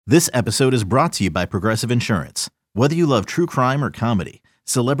This episode is brought to you by Progressive Insurance. Whether you love true crime or comedy,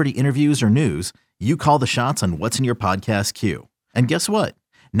 celebrity interviews or news, you call the shots on what's in your podcast queue. And guess what?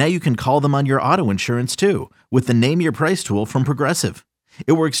 Now you can call them on your auto insurance too with the Name Your Price tool from Progressive.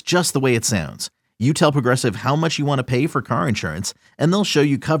 It works just the way it sounds. You tell Progressive how much you want to pay for car insurance, and they'll show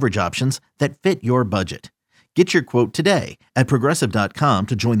you coverage options that fit your budget. Get your quote today at Progressive.com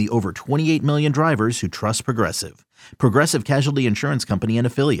to join the over 28 million drivers who trust Progressive. Progressive Casualty Insurance Company and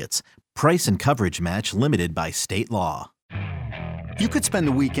Affiliates. Price and coverage match limited by state law. You could spend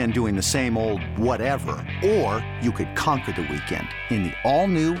the weekend doing the same old whatever, or you could conquer the weekend in the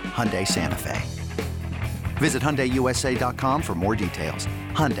all-new Hyundai Santa Fe. Visit HyundaiUSA.com for more details.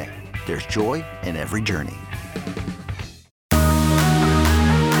 Hyundai, there's joy in every journey.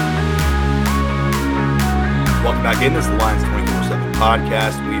 Welcome back in. This is the Lions 24/7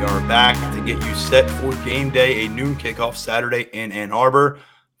 podcast. We are back to get you set for game day, a noon kickoff Saturday in Ann Arbor.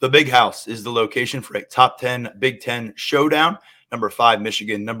 The Big House is the location for a top 10 Big Ten showdown. Number 5,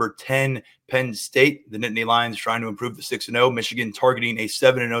 Michigan. Number 10, Penn State. The Nittany Lions trying to improve the 6-0. Michigan targeting a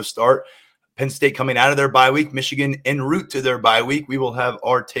 7-0 start. Penn State coming out of their bye week. Michigan en route to their bye week. We will have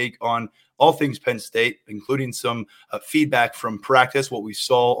our take on all things Penn State, including some feedback from practice, what we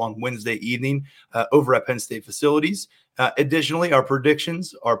saw on Wednesday evening over at Penn State facilities. Additionally, our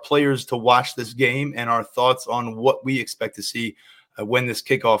predictions, our players to watch this game, and our thoughts on what we expect to see when this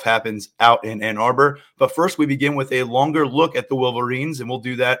kickoff happens out in Ann Arbor. But first, we begin with a longer look at the Wolverines, and we'll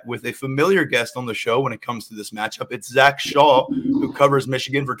do that with a familiar guest on the show when it comes to this matchup. It's Zach Shaw, who covers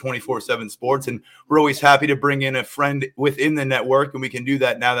Michigan for 24/7 Sports, and we're always happy to bring in a friend within the network, and we can do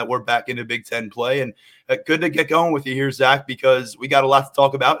that now that we're back into Big Ten play. And good to get going with you here, Zach, because we got a lot to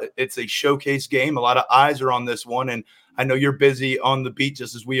talk about. It's a showcase game. A lot of eyes are on this one, and I know you're busy on the beat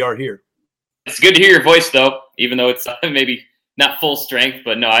just as we are here. It's good to hear your voice, though, even though it's maybe not full strength,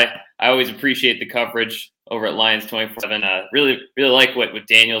 but no, I always appreciate the coverage over at Lions 24/7. Really like what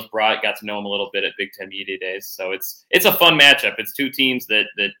Daniel's brought. Got to know him a little bit at Big Ten Media Days. So it's a fun matchup. It's two teams that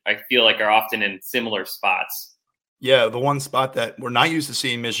I feel like are often in similar spots. Yeah, the one spot that we're not used to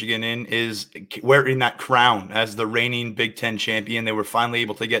seeing Michigan in is wearing that crown as the reigning Big Ten champion. They were finally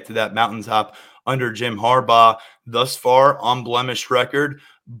able to get to that mountaintop under Jim Harbaugh. Thus far, unblemished record.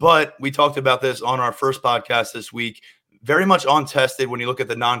 But we talked about this on our first podcast this week. Very much untested when you look at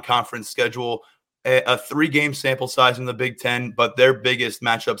the non-conference schedule, a 3-game sample size in the Big Ten, but their biggest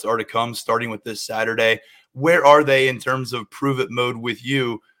matchups are to come, starting with this Saturday. Where are they in terms of prove-it mode with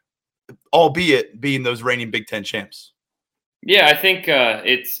you, albeit being those reigning Big Ten champs? Yeah, I think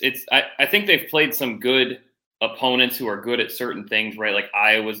I think they've played some good opponents who are good at certain things, right? Like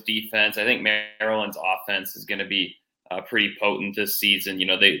Iowa's defense. I think Maryland's offense is going to be pretty potent this season.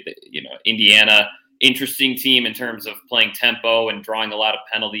 Indiana. Interesting team in terms of playing tempo and drawing a lot of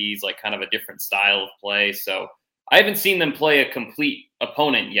penalties, like kind of a different style of play. So I haven't seen them play a complete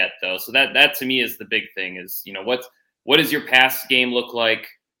opponent yet, though. So that to me is the big thing is, what does your pass game look like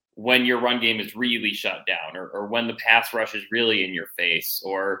when your run game is really shut down or when the pass rush is really in your face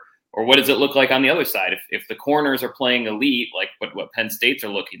or what does it look like on the other side? If the corners are playing elite, like what Penn State's are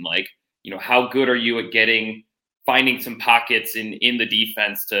looking like, how good are you at finding some pockets in the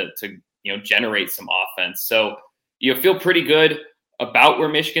defense to generate some offense. So feel pretty good about where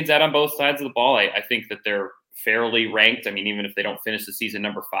Michigan's at on both sides of the ball. I think that they're fairly ranked. I mean, even if they don't finish the season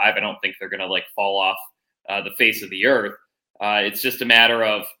number 5, I don't think they're going to fall off the face of the earth. It's just a matter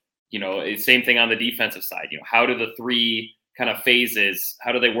of, same thing on the defensive side. How do the 3 kind of phases,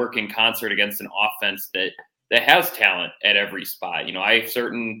 how do they work in concert against an offense that has talent at every spot? I have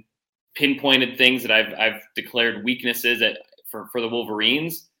certain pinpointed things that I've declared weaknesses for the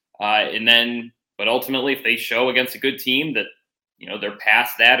Wolverines. But ultimately, if they show against a good team that, they're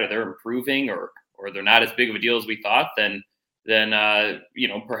past that or they're improving or they're not as big of a deal as we thought, then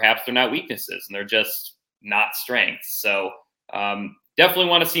perhaps they're not weaknesses and they're just not strengths. So definitely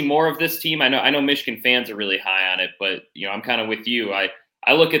want to see more of this team. I know Michigan fans are really high on it, but, I'm kind of with you. I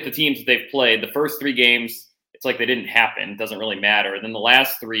look at the teams that they've played. The first 3 games, it's like they didn't happen. It doesn't really matter. And then the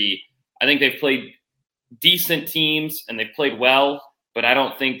last 3, I think they've played decent teams and they've played well. But I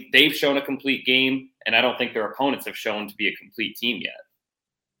don't think they've shown a complete game, and I don't think their opponents have shown to be a complete team yet.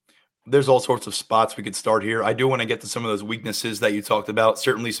 There's all sorts of spots we could start here. I do want to get to some of those weaknesses that you talked about.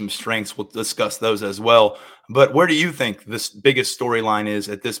 Certainly some strengths. We'll discuss those as well. But where do you think this biggest storyline is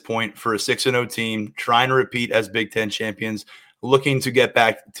at this point for a 6-0 team trying to repeat as Big Ten champions, looking to get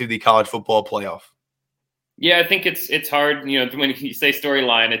back to the college football playoff? Yeah, I think it's hard. When you say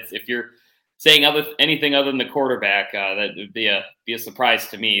storyline, it's if you're saying anything other than the quarterback, that would be a surprise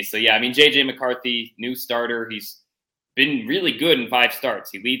to me. So yeah, I mean, JJ McCarthy, new starter, he's been really good in 5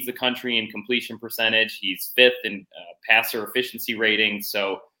 starts. He leads the country in completion percentage. He's 5th in passer efficiency rating.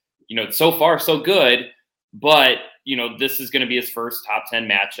 So, so far so good. But, this is going to be his first top 10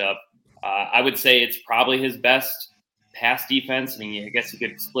 matchup. I would say it's probably his best pass defense. I mean, I guess you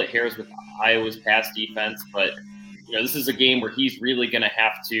could split hairs with Iowa's pass defense, but this is a game where he's really going to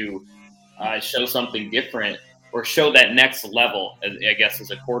have to show something different, or show that next level, I guess,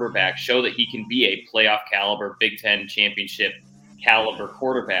 as a quarterback, show that he can be a playoff caliber, Big Ten championship caliber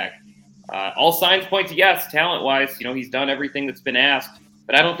quarterback. All signs point to yes, talent-wise. He's done everything that's been asked,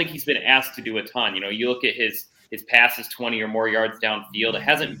 but I don't think he's been asked to do a ton. You look at his passes 20 or more yards downfield. It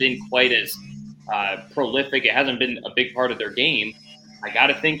hasn't been quite as prolific. It hasn't been a big part of their game. I got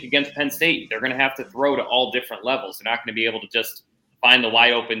to think against Penn State, they're going to have to throw to all different levels. They're not going to be able to just find the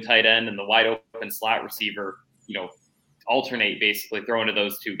wide open tight end and the wide open slot receiver, alternate basically throwing to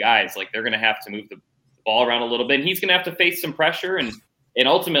those two guys. Like, they're going to have to move the ball around a little bit, and he's going to have to face some pressure. And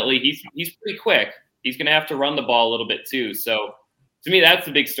ultimately he's pretty quick. He's going to have to run the ball a little bit too. So to me, that's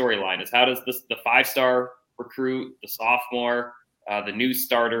the big storyline, is how does the 5-star recruit, the sophomore, the new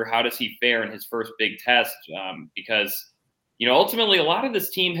starter, how does he fare in his first big test? Because ultimately, a lot of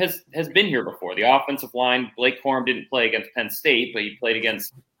this team has been here before. The offensive line, Blake Corum didn't play against Penn State, but he played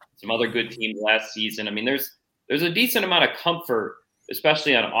against some other good teams last season. I mean, there's a decent amount of comfort,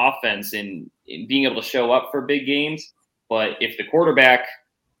 especially on offense, in being able to show up for big games. But if the quarterback,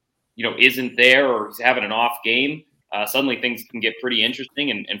 isn't there, or he's having an off game, suddenly things can get pretty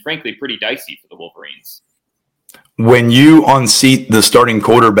interesting and frankly pretty dicey for the Wolverines. When you unseat the starting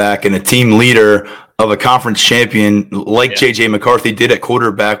quarterback and a team leader of a conference champion like J.J. McCarthy did at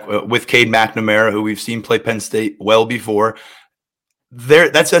quarterback with Cade McNamara, who we've seen play Penn State well before,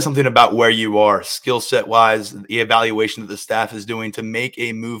 that says something about where you are skill set wise, the evaluation that the staff is doing to make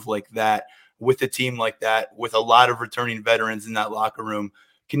a move like that with a team like that, with a lot of returning veterans in that locker room.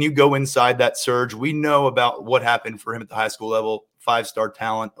 Can you go inside that surge? We know about what happened for him at the high school level. 5-star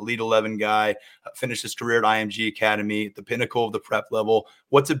talent, Elite 11 guy, finished his career at IMG Academy, at the pinnacle of the prep level.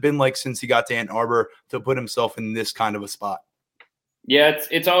 What's it been like since he got to Ann Arbor to put himself in this kind of a spot? Yeah,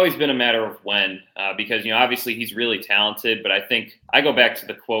 it's always been a matter of when, because, obviously he's really talented, but I think I go back to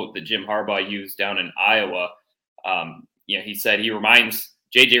the quote that Jim Harbaugh used down in Iowa. He said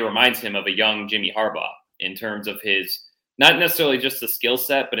JJ reminds him of a young Jimmy Harbaugh in terms of his, not necessarily just the skill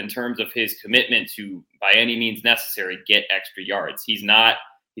set, but in terms of his commitment to, by any means necessary, get extra yards. He's not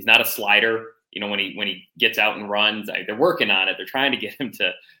a slider. When he gets out and runs, they're working on it. They're trying to get him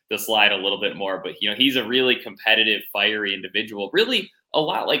to slide a little bit more. But, he's a really competitive, fiery individual, really a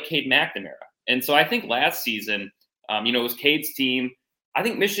lot like Cade McNamara. And so I think last season, it was Cade's team. I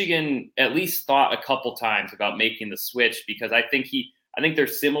think Michigan at least thought a couple times about making the switch, because I think they're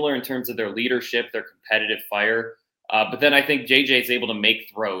similar in terms of their leadership, their competitive fire. But then I think JJ is able to make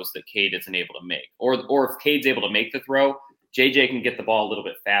throws that Cade isn't able to make. Or if Cade's able to make the throw, JJ can get the ball a little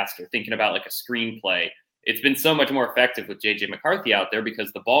bit faster. Thinking about like a screenplay, it's been so much more effective with JJ McCarthy out there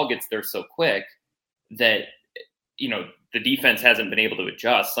because the ball gets there so quick that, the defense hasn't been able to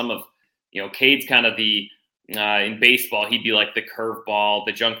adjust. Some of, Cade's kind of the, in baseball, he'd be like the curveball,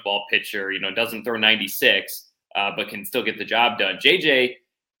 the junk ball pitcher, doesn't throw 96, but can still get the job done. JJ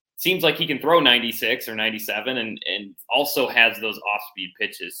seems like he can throw 96 or 97 and also has those off-speed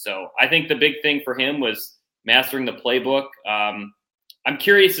pitches. So I think the big thing for him was mastering the playbook. I'm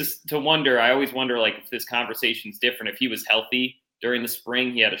curious to wonder, I always wonder, like, if this conversation's different. If he was healthy during the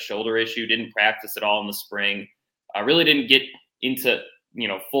spring, he had a shoulder issue, didn't practice at all in the spring, really didn't get into,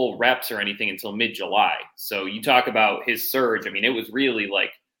 full reps or anything until mid-July. So you talk about his surge. I mean, it was really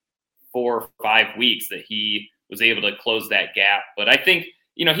like 4 or 5 weeks that he was able to close that gap. But I think,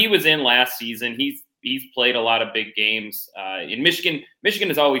 he was in last season. He's played a lot of big games in Michigan. Michigan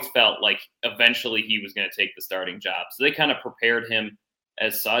has always felt like eventually he was going to take the starting job. So they kind of prepared him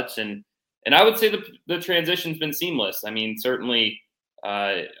as such. And I would say the transition's been seamless. I mean, certainly,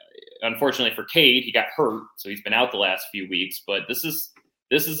 unfortunately for Cade, he got hurt, so he's been out the last few weeks. But this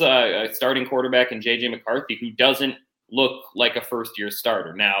is a starting quarterback in J.J. McCarthy who doesn't look like a first-year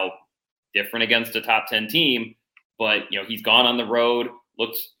starter. Now, different against a top 10 team, but, he's gone on the road,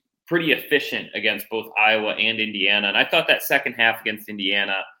 looked pretty efficient against both Iowa and Indiana. And I thought that second half against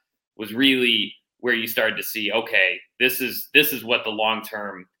Indiana was really where you started to see, okay, this is what the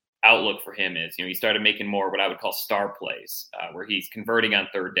long-term outlook for him is. He started making more what I would call star plays, where he's converting on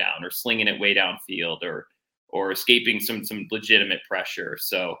third down or slinging it way downfield or escaping some legitimate pressure.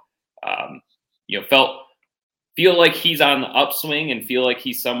 So, feel like he's on the upswing and feel like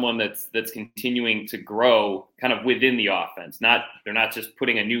he's someone that's continuing to grow kind of within the offense. They're not just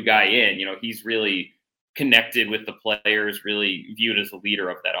putting a new guy in. He's really connected with the players, really viewed as a leader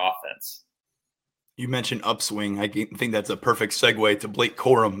of that offense. You mentioned upswing. I think that's a perfect segue to Blake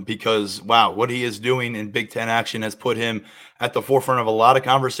Corum because, wow, what he is doing in Big Ten action has put him at the forefront of a lot of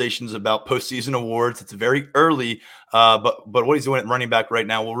conversations about postseason awards. It's very early, but what he's doing at running back right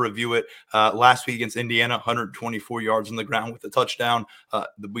now, we'll review it. Last week against Indiana, 124 yards on the ground with a touchdown.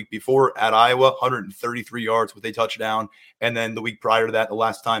 The week before at Iowa, 133 yards with a touchdown. And then the week prior to that, the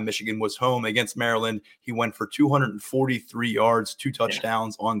last time Michigan was home against Maryland, he went for 243 yards, 2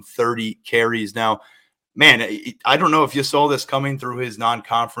 touchdowns on 30 carries. Now, man, I don't know if you saw this coming through his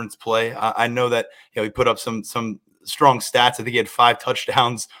non-conference play. I know that he put up some strong stats. I think he had 5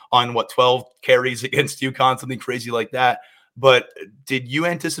 touchdowns on 12 carries against UConn, something crazy like that. But did you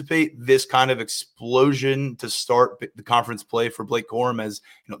anticipate this kind of explosion to start the conference play for Blake Corum as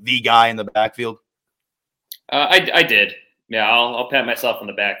the guy in the backfield? I did. Yeah, I'll pat myself on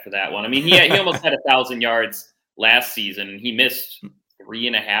the back for that one. I mean, he almost had 1,000 yards last season. He missed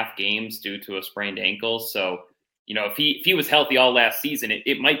 3.5 games due to a sprained ankle. So, if he was healthy all last season,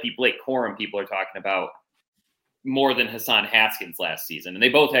 it might be Blake Corum people are talking about more than Hassan Haskins last season. And they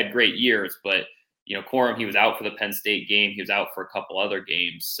both had great years, but Corum, he was out for the Penn State game. He was out for a couple other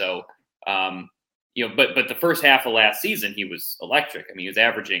games. So, but the first half of last season, he was electric. I mean, he was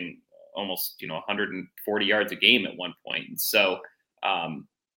averaging almost 140 yards a game at one point. And so,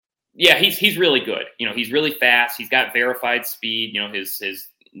 he's really good. He's really fast. He's got verified speed. His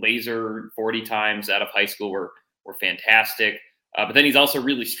laser 40 times out of high school were fantastic. But then he's also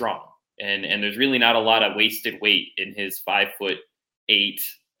really strong. And there's really not a lot of wasted weight in his 5'8",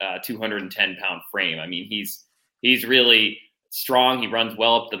 210-pound frame. I mean, he's really strong. He runs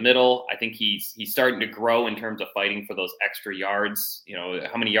well up the middle. I think he's starting to grow in terms of fighting for those extra yards.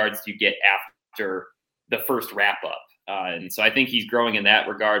 How many yards do you get after the first wrap up? And so I think he's growing in that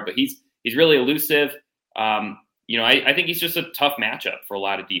regard. But he's really elusive. I think he's just a tough matchup for a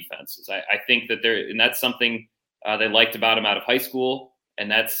lot of defenses. I think that that's something they liked about him out of high school. And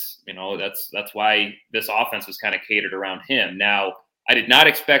that's why this offense was kind of catered around him. Now, I did not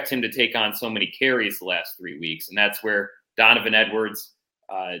expect him to take on so many carries the last 3 weeks. And that's where Donovan Edwards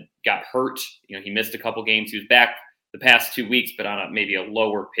got hurt. He missed a couple games. He was back the past 2 weeks, but on maybe a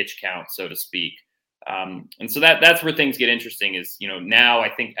lower pitch count, so to speak. And so that's where things get interesting is, now I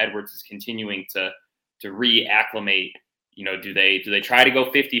think Edwards is continuing to reacclimate. Do they try to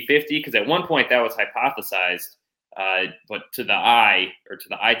go 50-50? Because at one point that was hypothesized. But to the eye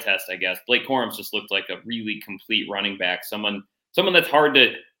test, I guess, Blake Corum just looked like a really complete running back. Someone that's hard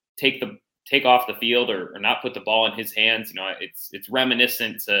to take off the field or not put the ball in his hands. It's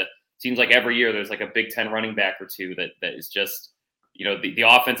reminiscent to, seems like every year there's like a Big Ten running back or two that is just, the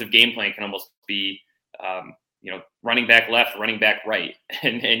offensive game plan can almost be, running back left, running back right,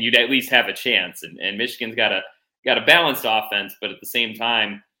 and you'd at least have a chance. And Michigan's got a balanced offense, but at the same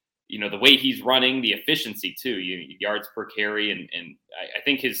time, the way he's running, the efficiency too, yards per carry. And I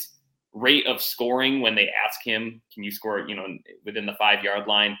think his rate of scoring when they ask him, can you score, within the 5-yard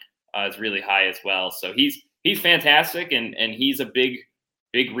line, is really high as well. So he's fantastic. And he's a big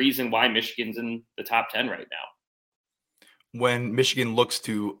reason why Michigan's in the top 10 right now. When Michigan looks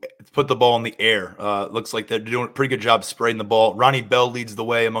to put the ball in the air, looks like they're doing a pretty good job spreading the ball. Ronnie Bell leads the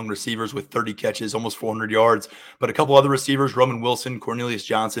way among receivers with 30 catches, almost 400 yards. But a couple other receivers, Roman Wilson, Cornelius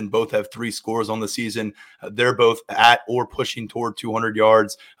Johnson, both have 3 scores on the season. They're both at or pushing toward 200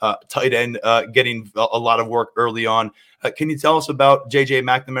 yards. Tight end getting a lot of work early on. Can you tell us about J.J.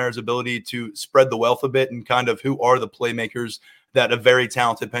 McNamara's ability to spread the wealth a bit and kind of who are the playmakers that a very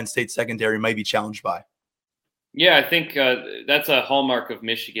talented Penn State secondary may be challenged by? Yeah, I think that's a hallmark of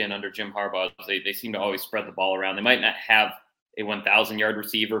Michigan under Jim Harbaugh. They seem to always spread the ball around. They might not have a 1,000-yard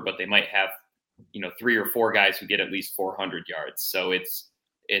receiver, but they might have, 3 or 4 guys who get at least 400 yards. So it's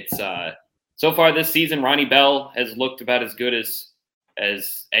so far this season, Ronnie Bell has looked about as good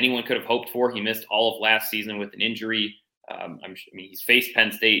as anyone could have hoped for. He missed all of last season with an injury. He's faced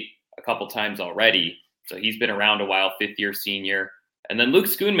Penn State a couple times already, so he's been around a while, 5th-year senior. And then Luke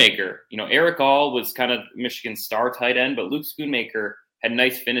Schoonmaker, Eric All was kind of Michigan's star tight end, but Luke Schoonmaker had a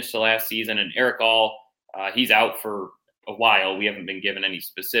nice finish to last season. And Eric All, he's out for a while. We haven't been given any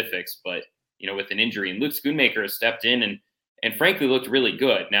specifics, but, with an injury. And Luke Schoonmaker has stepped in and frankly looked really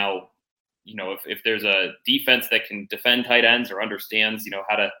good. Now, if there's a defense that can defend tight ends or understands,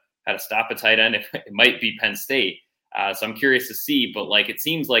 how to stop a tight end, it might be Penn State. So I'm curious to see, but it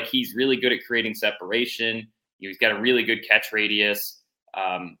seems like he's really good at creating separation. He's got a really good catch radius.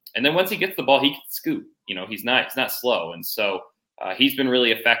 And then once he gets the ball, he can scoot. He's not slow. And so he's been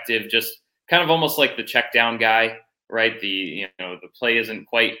really effective, just kind of almost like the check down guy, right? The play isn't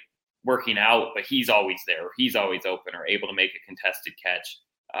quite working out, but he's always there. He's always open or able to make a contested catch.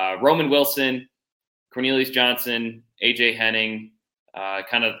 Roman Wilson, Cornelius Johnson, AJ Henning,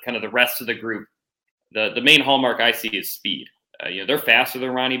 kind of the rest of the group. The main hallmark I see is speed. They're faster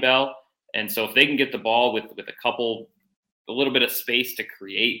than Ronnie Bell, and so if they can get the ball with a little bit of space to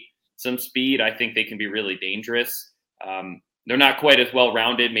create some speed, I think they can be really dangerous. They're not quite as well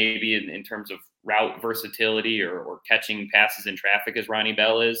rounded, maybe in terms of route versatility or catching passes in traffic as Ronnie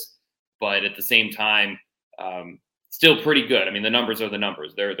Bell is, but at the same time, still pretty good. I mean, the numbers are the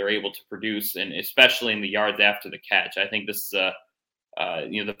numbers. They're able to produce, and especially in the yards after the catch. I think this is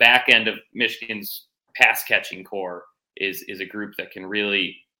the back end of Michigan's pass catching core is a group that can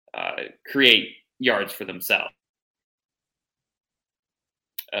really create yards for themselves.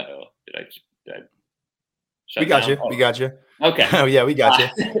 Uh-oh, did I shut We got down? you. We got you. Okay. Oh yeah, we got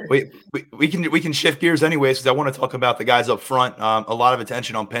you. We can shift gears anyways, because I want to talk about the guys up front. A lot of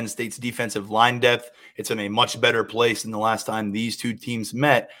attention on Penn State's defensive line depth. It's in a much better place than the last time these two teams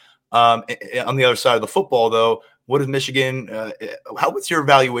met. On the other side of the football, though, what is Michigan? What's your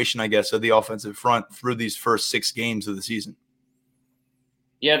evaluation, I guess, of the offensive front through these first 6 games of the season?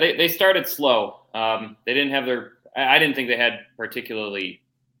 Yeah, they started slow. They didn't have I didn't think they had particularly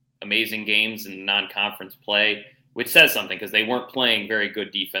amazing games in non-conference play, which says something because they weren't playing very good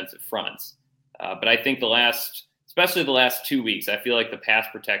defensive fronts. But I think especially the last 2 weeks, I feel like the pass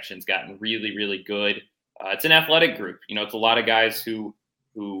protection's gotten really, really good. It's an athletic group. It's a lot of guys who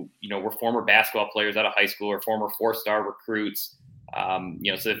were former basketball players out of high school or former 4-star recruits. So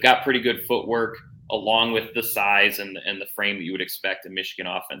they've got pretty good footwork along with the size and the frame that you would expect a Michigan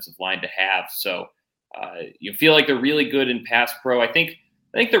offensive line to have. So you feel like they're really good in pass pro. I think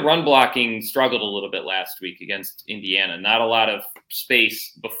the run blocking struggled a little bit last week against Indiana. Not a lot of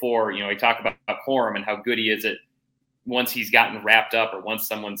space before, we talk about Corum and how good he is at once he's gotten wrapped up or once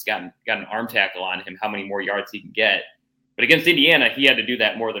someone's got an arm tackle on him, how many more yards he can get. But against Indiana, he had to do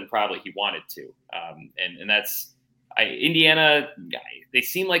that more than probably he wanted to. And that's Indiana. They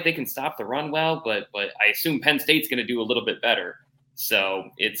seem like they can stop the run well, but I assume Penn State's going to do a little bit better. So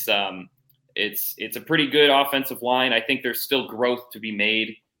it's a pretty good offensive line. I think there's still growth to be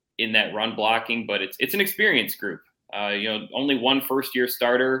made in that run blocking, but it's an experienced group. Only one first-year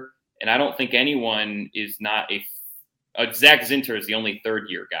starter, and I don't think anyone is not Zach Zinter is the only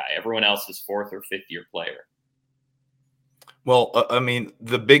third-year guy. Everyone else is fourth or fifth-year player. Well, I mean,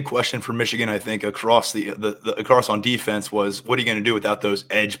 the big question for Michigan, I think, across across on defense was, what are you going to do without those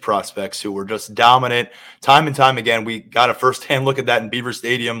edge prospects who were just dominant time and time again? We got a firsthand look at that in Beaver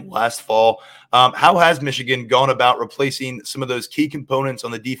Stadium last fall. How has Michigan gone about replacing some of those key components on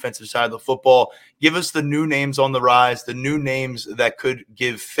the defensive side of the football? Give us the new names on the rise, the new names that could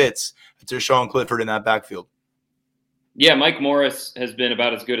give fits to Sean Clifford in that backfield. Yeah, Mike Morris has been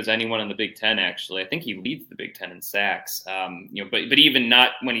about as good as anyone in the Big Ten, actually. I think he leads the Big Ten in sacks. But even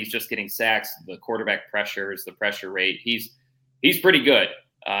not when he's just getting sacks, the quarterback pressures, the pressure rate, he's pretty good.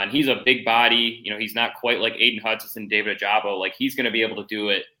 And he's a big body. He's not quite like Aiden Hutchinson, David Ajabo. Like, he's going to be able to do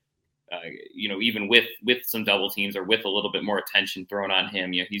it, even with some double teams or with a little bit more attention thrown on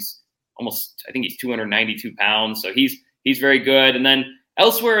him. He's I think he's 292 pounds. So he's very good. And then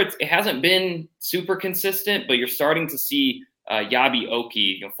elsewhere, it hasn't been super consistent, but you're starting to see Yabi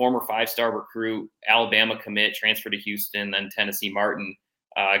Oki, former 5-star recruit, Alabama commit, transfer to Houston, then Tennessee Martin,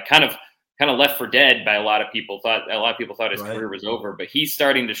 kind of left for dead by a lot of people. A lot of people thought his career was over, but he's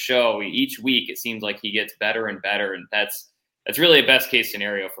starting to show each week. It seems like he gets better and better, and that's really a best case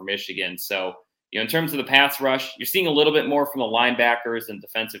scenario for Michigan. So in terms of the pass rush, you're seeing a little bit more from the linebackers and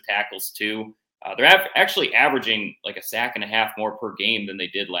defensive tackles too. They're actually averaging like a sack and a half more per game than they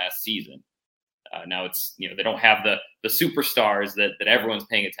did last season. Now it's, they don't have the superstars that everyone's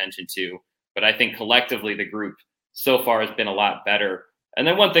paying attention to, but I think collectively the group so far has been a lot better. And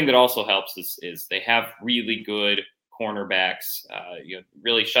then one thing that also helps is they have really good cornerbacks,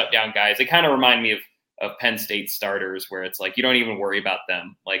 really shut down guys. They kind of remind me of Penn State starters where it's like, you don't even worry about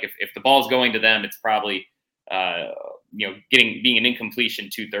them. Like if the ball's going to them, it's probably, being an incompletion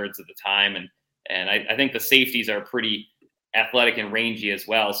 2/3 of the time. And I think the safeties are pretty athletic and rangy as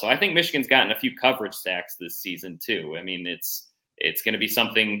well. So I think Michigan's gotten a few coverage sacks this season too. I mean, it's going to be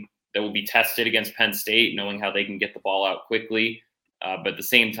something that will be tested against Penn State, knowing how they can get the ball out quickly. But at the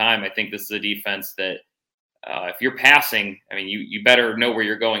same time, I think this is a defense that if you're passing, I mean, you better know where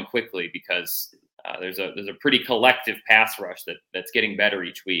you're going quickly because there's a pretty collective pass rush that's getting better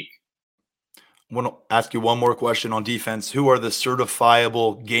each week. I want to ask you one more question on defense. Who are the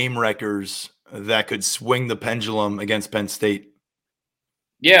certifiable game wreckers that could swing the pendulum against Penn State?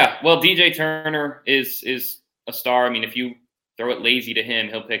 Yeah, well, DJ Turner is a star. I mean, if you throw it lazy to him,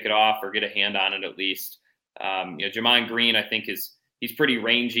 he'll pick it off or get a hand on it at least. Jamon Green, I think he's pretty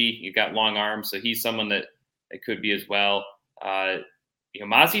rangy. You've got long arms, so he's someone that could be as well.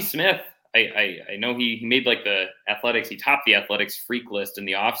 Mazi Smith, I know he made like the athletics. He topped the athletics freak list in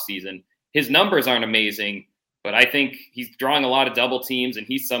the offseason. His numbers aren't amazing, but I think he's drawing a lot of double teams, and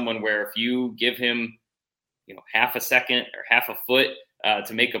he's someone where if you give him, half a second or half a foot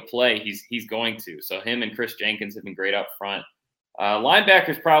to make a play, he's going to. So him and Chris Jenkins have been great up front.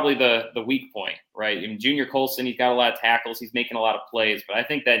 Linebacker's probably the weak point, right? I mean, Junior Colson, he's got a lot of tackles. He's making a lot of plays, but I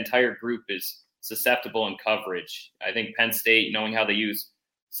think that entire group is susceptible in coverage. I think Penn State, knowing how they use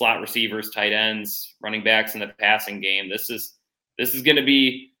slot receivers, tight ends, running backs in the passing game, this is going to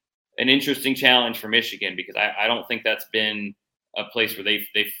be an interesting challenge for Michigan, because I don't think that's been a place where they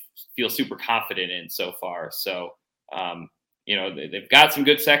feel super confident in so far. So, they've got some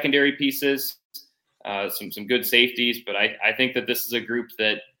good secondary pieces, some good safeties, but I think that this is a group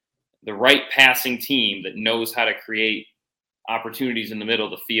that the right passing team that knows how to create opportunities in the middle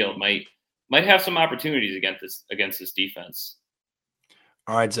of the field might have some opportunities against this defense.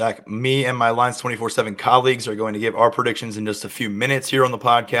 All right, Zach, me and my Lines 24/7 colleagues are going to give our predictions in just a few minutes here on the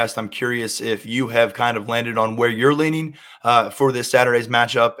podcast. I'm curious if you have kind of landed on where you're leaning for this Saturday's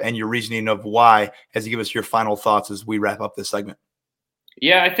matchup and your reasoning of why, as you give us your final thoughts as we wrap up this segment.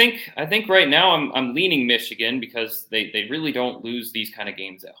 Yeah, I think right now I'm leaning Michigan, because they really don't lose these kind of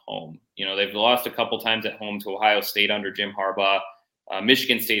games at home. They've lost a couple times at home to Ohio State under Jim Harbaugh.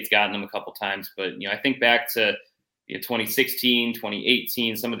 Michigan State's gotten them a couple times, but I think back to 2016,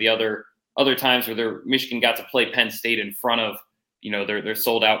 2018, some of the other times where Michigan got to play Penn State in front of their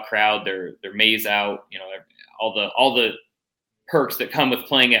sold out crowd, their maze out, all the perks that come with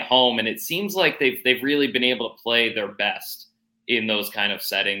playing at home, and it seems like they've really been able to play their best in those kind of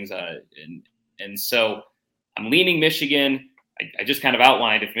settings, and so I'm leaning Michigan. I just kind of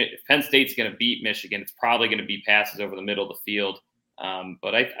outlined if Penn State's going to beat Michigan, it's probably going to be passes over the middle of the field.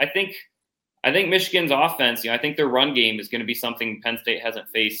 But I think Michigan's offense, I think their run game is going to be something Penn State hasn't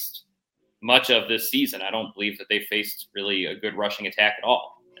faced much of this season. I don't believe that they faced really a good rushing attack at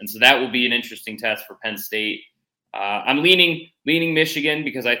all. And so that will be an interesting test for Penn State. I'm leaning Michigan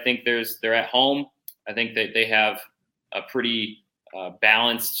because I think they're at home. I think that they have a pretty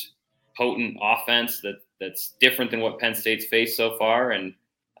balanced, potent offense that's different than what Penn State's faced so far. And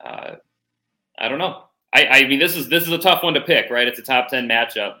I don't know. I mean, this is a tough one to pick, right? It's a top 10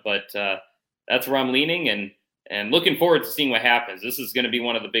 matchup, but that's where I'm leaning and looking forward to seeing what happens. This is going to be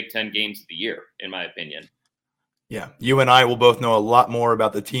one of the Big Ten games of the year, in my opinion. Yeah, you and I will both know a lot more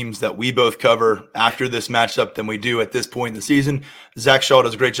about the teams that we both cover after this matchup than we do at this point in the season. Zach Shaw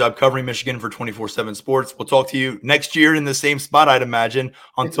does a great job covering Michigan for 24/7 Sports. We'll talk to you next year in the same spot, I'd imagine.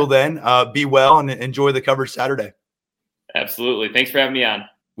 Until then, be well and enjoy the coverage Saturday. Absolutely. Thanks for having me on.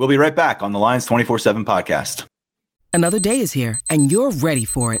 We'll be right back on the Lines 24/7 podcast. Another day is here, and you're ready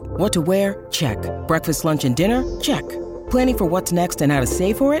for it. What to wear? Check. Breakfast, lunch, and dinner? Check. Planning for what's next and how to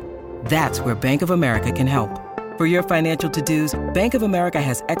save for it? That's where Bank of America can help. For your financial to-dos, Bank of America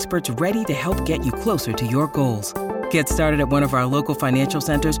has experts ready to help get you closer to your goals. Get started at one of our local financial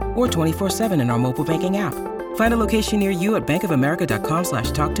centers or 24/7 in our mobile banking app. Find a location near you at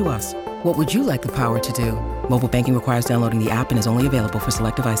bankofamerica.com/talktous. What would you like the power to do? Mobile banking requires downloading the app and is only available for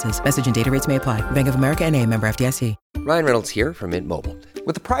select devices. Message and data rates may apply. Bank of America NA, member FDIC. Ryan Reynolds here from Mint Mobile.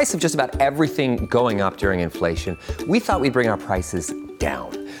 With the price of just about everything going up during inflation, we thought we'd bring our prices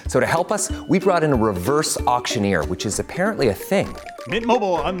down. So to help us, we brought in a reverse auctioneer, which is apparently a thing. Mint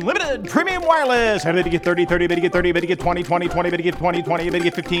Mobile Unlimited Premium Wireless. How to get 30, 30, bit to get 30, bit to get 20, 20, 20, bit to get 20, 20, bit to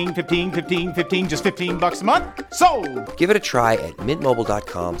get 15, 15, 15, 15, just $15 a month? Sold! Give it a try at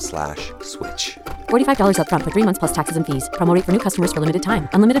mintmobile.com/switch. $45 up front for 3 months plus taxes and fees. Promo rate for new customers for limited time.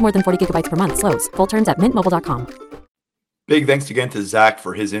 Unlimited more than 40 gigabytes per month. Slows full terms at mintmobile.com. Big thanks again to Zach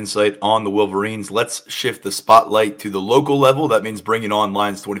for his insight on the Wolverines. Let's shift the spotlight to the local level. That means bringing on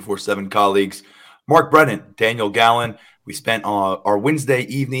Lines 24/7 colleagues Mark Brennan, Daniel Gallen. We spent our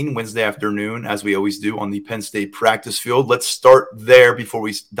Wednesday afternoon, as we always do, on the Penn State practice field. Let's start there before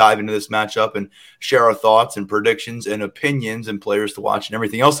we dive into this matchup and share our thoughts and predictions and opinions and players to watch and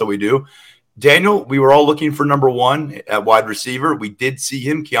everything else that we do. Daniel, we were all looking for number one at wide receiver. We did see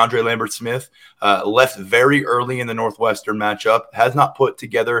him. Keandre Lambert-Smith left very early in the Northwestern matchup. Has not put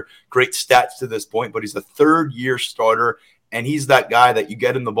together great stats to this point, but he's a third-year starter, and he's that guy that you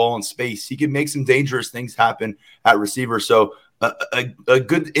get him the ball in space. He can make some dangerous things happen at receiver. So a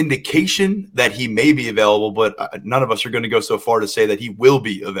good indication that he may be available, but none of us are going to go so far to say that he will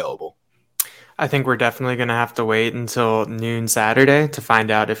be available. I think we're definitely going to have to wait until noon Saturday to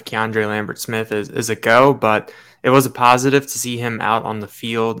find out if Keandre Lambert-Smith is a go. But it was a positive to see him out on the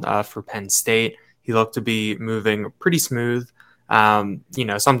field for Penn State. He looked to be moving pretty smooth.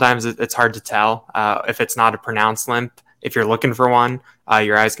 Sometimes it's hard to tell if it's not a pronounced limp. If you're looking for one,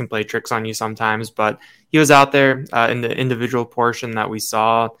 your eyes can play tricks on you sometimes, but he was out there in the individual portion that we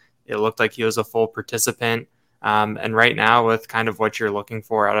saw. It looked like he was a full participant. And right now, with kind of what you're looking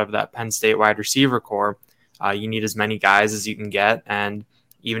for out of that Penn State wide receiver core, you need as many guys as you can get. And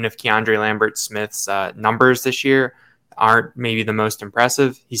even if Keandre Lambert-Smith's numbers this year aren't maybe the most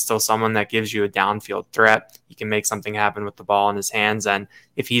impressive, he's still someone that gives you a downfield threat. He can make something happen with the ball in his hands. And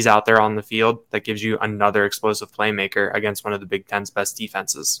if he's out there on the field, that gives you another explosive playmaker against one of the Big Ten's best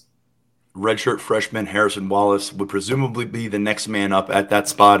defenses. Redshirt freshman Harrison Wallace would presumably be the next man up at that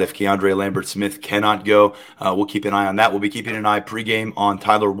spot if Keandre Lambert-Smith cannot go. We'll keep an eye on that. We'll be keeping an eye pregame on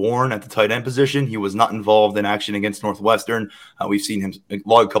Tyler Warren at the tight end position. He was not involved in action against Northwestern. We've seen him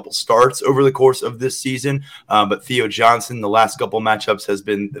log a couple starts over the course of this season, but Theo Johnson, the last couple matchups, has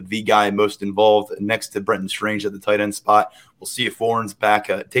been the guy most involved next to Brenton Strange at the tight end spot. We'll see if Warren's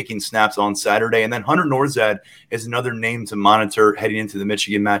back taking snaps on Saturday. And then Hunter Norzad is another name to monitor heading into the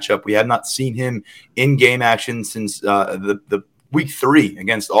Michigan matchup. We have not seen him in game action since the week 3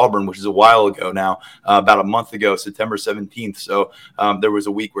 against Auburn, which is a while ago now, about a month ago, September 17th. So there was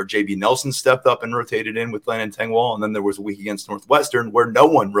a week where J.B. Nelson stepped up and rotated in with Landon Tengwall. And then there was a week against Northwestern where no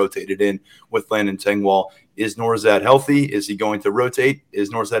one rotated in with Landon Tengwall. Is Norzad healthy? Is he going to rotate? Is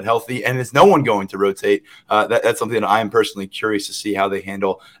Norzad healthy? And is no one going to rotate? That's something that I am personally curious to see how they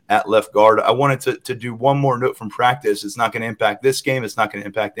handle at left guard. I wanted to do one more note from practice. It's not going to impact this game. It's not going to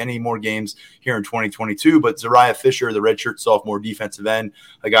impact any more games here in 2022. But Zariah Fisher, the redshirt sophomore defensive end,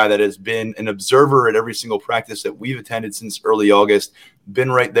 a guy that has been an observer at every single practice that we've attended since early August,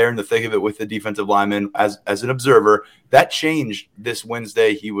 been right there in the thick of it with the defensive lineman as an observer. That changed this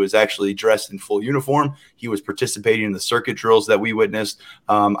Wednesday. He was actually dressed in full uniform. He was participating in the circuit drills that we witnessed.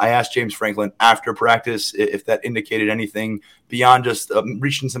 I asked James Franklin after practice if that indicated anything beyond just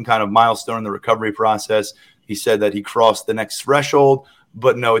reaching some kind of milestone in the recovery process. He said that he crossed the next threshold,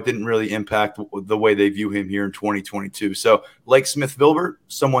 but no, it didn't really impact the way they view him here in 2022. So Lake Smith-Vilbert,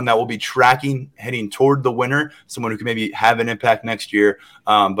 someone that will be tracking, heading toward the winner, someone who can maybe have an impact next year.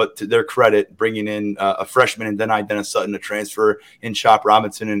 But to their credit, bringing in a freshman and then Dennis Sutton to transfer in Chop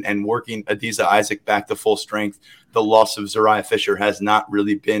Robinson and working Adisa Isaac back to full strength. The loss of Zariah Fisher has not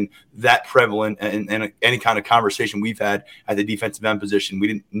really been that prevalent in any kind of conversation we've had at the defensive end position. We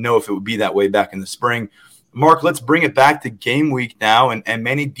didn't know if it would be that way back in the spring. Mark, let's bring it back to game week now. And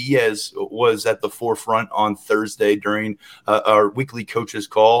Manny Diaz was at the forefront on Thursday during our weekly coaches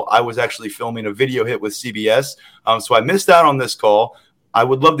call. I was actually filming a video hit with CBS, so I missed out on this call. I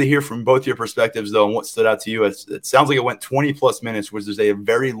would love to hear from both your perspectives, though, on what stood out to you. It sounds like it went 20-plus minutes, which is a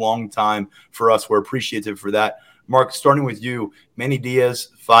very long time for us. We're appreciative for that. Mark, starting with you, Manny Diaz,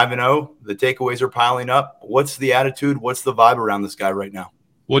 5-0. The takeaways are piling up. What's the attitude? What's the vibe around this guy right now?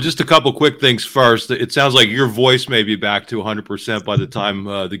 Well, just a couple quick things first. It sounds like your voice may be back to 100% by the time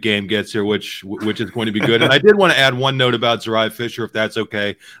the game gets here, which is going to be good. And I did want to add one note about Zariah Fisher, if that's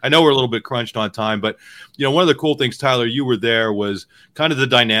okay. I know we're a little bit crunched on time, but one of the cool things, Tyler, you were there, was kind of the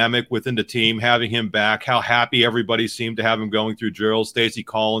dynamic within the team, having him back, how happy everybody seemed to have him going through drills. Stacey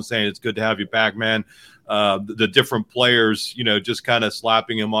Collins saying it's good to have you back, man. The different players, just kind of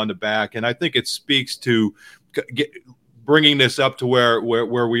slapping him on the back. And I think it speaks to bringing this up to where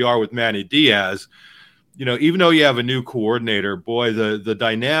we are with Manny Diaz. Even though you have a new coordinator, boy, the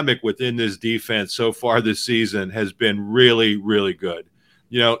dynamic within this defense so far this season has been really, really good.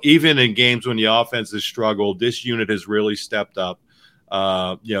 Even in games when the offense has struggled, this unit has really stepped up.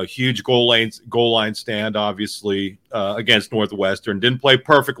 Huge goal line stand, obviously, against Northwestern. Didn't play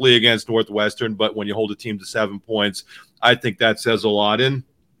perfectly against Northwestern, but when you hold a team to 7 points, I think that says a lot. And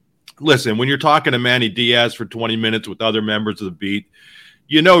listen, when you're talking to Manny Diaz for 20 minutes with other members of the beat,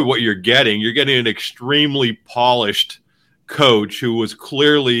 you know what you're getting. You're getting an extremely polished coach who was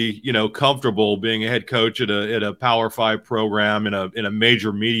clearly, comfortable being a head coach at a Power 5 program in a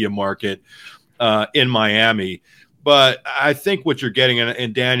major media market in Miami. But I think what you're getting,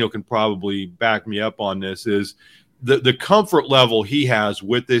 and Daniel can probably back me up on this, is the comfort level he has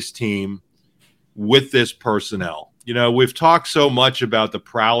with this team, with this personnel. We've talked so much about the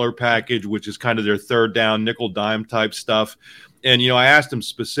Prowler package, which is kind of their third down, nickel dime type stuff. And, I asked him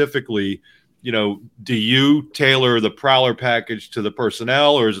specifically, do you tailor the Prowler package to the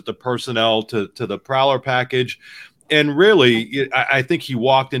personnel, or is it the personnel to the Prowler package? And really, I think he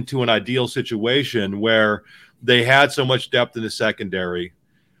walked into an ideal situation where they had so much depth in the secondary.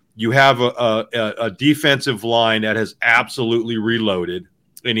 You have a defensive line that has absolutely reloaded.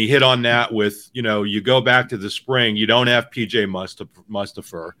 And he hit on that with, you go back to the spring, you don't have PJ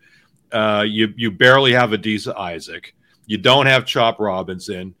Mustipher. You barely have Adisa Isaac. You don't have Chop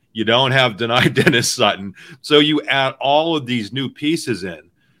Robinson. You don't have Denai Dennis Sutton. So you add all of these new pieces in,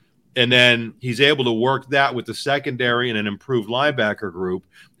 and then he's able to work that with the secondary and an improved linebacker group.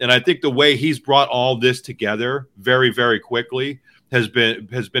 And I think the way he's brought all this together very, very quickly has been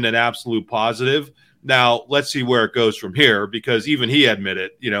an absolute positive. Now, let's see where it goes from here, because even he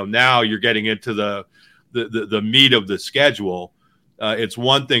admitted, now you're getting into the meat of the schedule. It's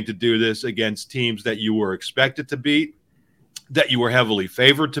one thing to do this against teams that you were expected to beat, that you were heavily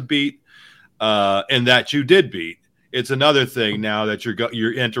favored to beat, and that you did beat. It's another thing now that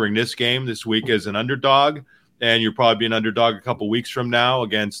you're entering this game this week as an underdog, and you'll probably be an underdog a couple weeks from now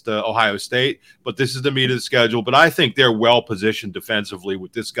against Ohio State. But this is the meat of the schedule. But I think they're well positioned defensively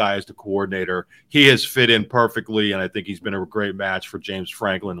with this guy as the coordinator. He has fit in perfectly, and I think he's been a great match for James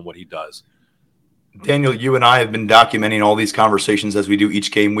Franklin and what he does. Daniel, you and I have been documenting all these conversations as we do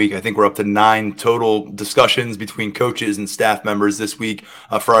each game week. I think we're up to 9 total discussions between coaches and staff members this week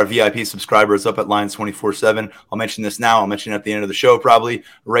for our VIP subscribers up at Lions 24/7. I'll mention this now. I'll mention it at the end of the show probably.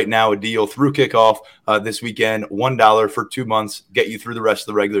 Right now, a deal through kickoff this weekend, $1 for 2 months, get you through the rest of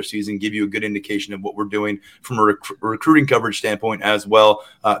the regular season, give you a good indication of what we're doing from a recruiting coverage standpoint as well.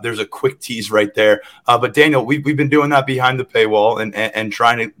 There's a quick tease right there. But Daniel, we've been doing that behind the paywall and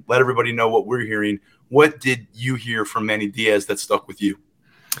trying to let everybody know what we're hearing. What did you hear from Manny Diaz that stuck with you?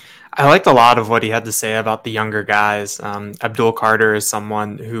 I liked a lot of what he had to say about the younger guys. Abdul Carter is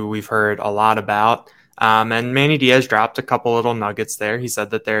someone who we've heard a lot about. And Manny Diaz dropped a couple little nuggets there. He said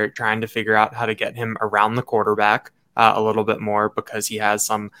that they're trying to figure out how to get him around the quarterback a little bit more because he has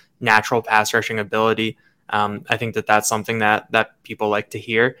some natural pass rushing ability. I think that that's something that people like to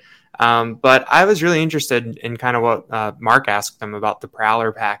hear. But I was really interested in kind of what Mark asked him about the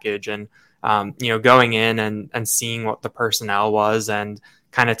Prowler package and going in and seeing what the personnel was and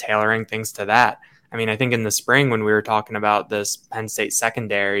kind of tailoring things to that. I mean, I think in the spring when we were talking about this Penn State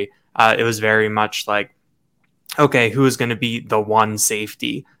secondary, it was very much like, okay, who is going to be the one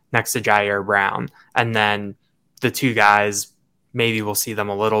safety next to Jair Brown? And then the two guys, maybe we'll see them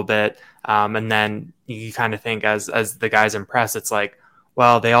a little bit. And then you kind of think as the guys impress, it's like,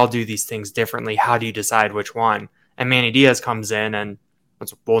 well, they all do these things differently. How do you decide which one? And Manny Diaz comes in and,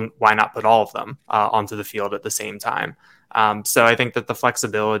 well, why not put all of them onto the field at the same time? So I think that the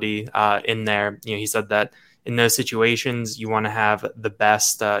flexibility in there, he said that in those situations, you want to have the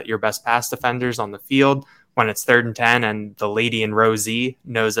best, your best pass defenders on the field. When it's 3rd and 10 and the lady in row Z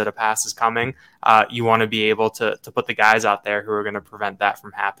knows that a pass is coming, you want to be able to put the guys out there who are going to prevent that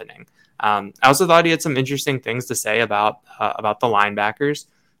from happening. I also thought he had some interesting things to say about the linebackers.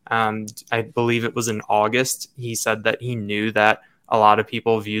 I believe it was in August. He said that he knew that a lot of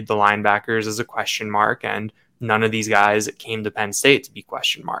people viewed the linebackers as a question mark, and none of these guys came to Penn State to be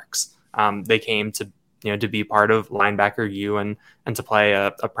question marks. They came to be part of linebacker U and to play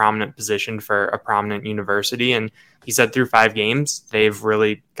a prominent position for a prominent university. And he said through 5 games, they've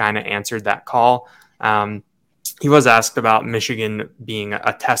really kind of answered that call. He was asked about Michigan being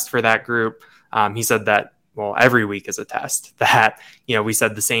a test for that group. He said that, well, every week is a test, that, we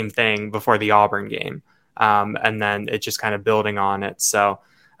said the same thing before the Auburn game. And then it's just kind of building on it. So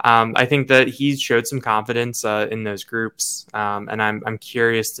I think that he showed some confidence in those groups. And I'm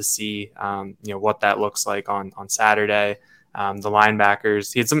curious to see, what that looks like on Saturday. The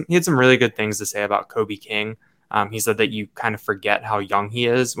linebackers, he had some really good things to say about Kobe King. He said that you kind of forget how young he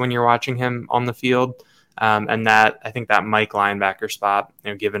is when you're watching him on the field. And that I think that Mike linebacker spot,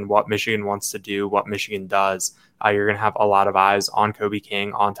 given what Michigan wants to do, what Michigan does, you're going to have a lot of eyes on Kobe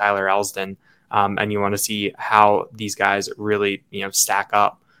King, on Tyler Elsdon. And you want to see how these guys really, stack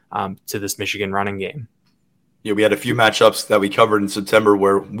up to this Michigan running game. Yeah, we had a few matchups that we covered in September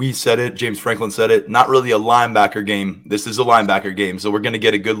where we said it, James Franklin said it, not really a linebacker game. This is a linebacker game. So we're going to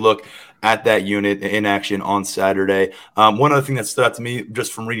get a good look at that unit in action on Saturday. One other thing that stood out to me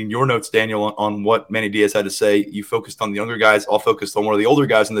just from reading your notes, Daniel, on what Manny Diaz had to say, you focused on the younger guys. I'll focus on one of the older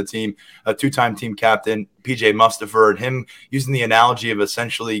guys on the team, a 2-time team captain, PJ Mustipher, and him using the analogy of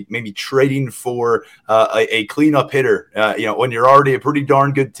essentially maybe trading for a cleanup hitter. When you're already a pretty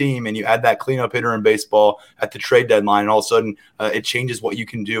darn good team and you add that cleanup hitter in baseball at the trade deadline, and all of a sudden it changes what you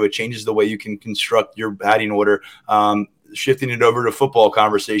can do. It changes the way you can construct your batting order. shifting it over to football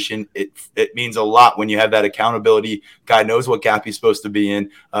conversation, it means a lot when you have that accountability. Guy knows what gap he's supposed to be in,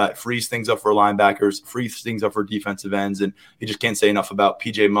 frees things up for linebackers, frees things up for defensive ends, and you just can't say enough about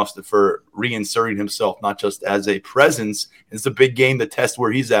PJ Mustard for reinserting himself, not just as a presence. It's a big game to test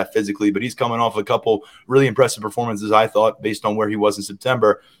where he's at physically, but he's coming off a couple really impressive performances, I thought, based on where he was in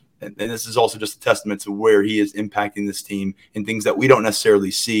September. And this is also just a testament to where he is impacting this team in things that we don't necessarily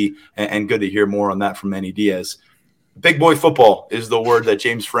see, and good to hear more on that from Manny Diaz. Big boy football is the word that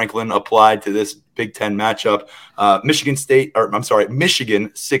James Franklin applied to this Big Ten matchup. Michigan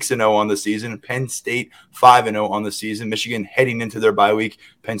 6-0 on the season. Penn State 5-0 on the season. Michigan heading into their bye week.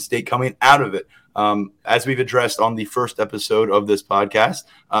 Penn State coming out of it. As we've addressed on the first episode of this podcast,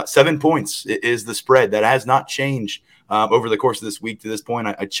 7 points is the spread. That has not changed over the course of this week to this point.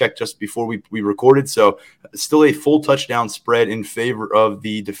 I checked just before we recorded, so still a full touchdown spread in favor of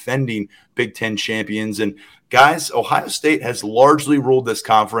the defending Big Ten champions. And guys, Ohio State has largely ruled this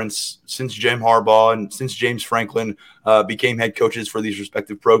conference since Jim Harbaugh and since James Franklin became head coaches for these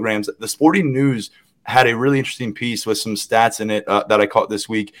respective programs. The Sporting News had a really interesting piece with some stats in it that I caught this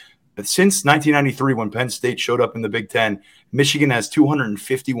week. Since 1993, when Penn State showed up in the Big Ten, Michigan has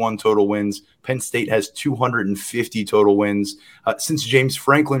 251 total wins. Penn State has 250 total wins. Since James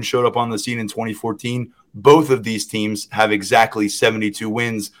Franklin showed up on the scene in 2014, both of these teams have exactly 72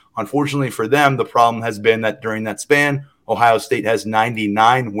 wins. Unfortunately for them, the problem has been that during that span, Ohio State has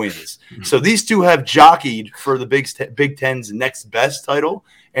 99 wins. So these two have jockeyed for the Big Ten's next best title,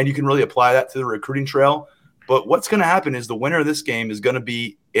 and you can really apply that to the recruiting trail. But what's going to happen is the winner of this game is going to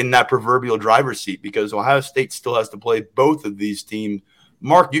be in that proverbial driver's seat, because Ohio State still has to play both of these teams.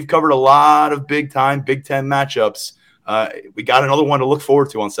 Mark, you've covered a lot of big-time Big Ten matchups. We got another one to look forward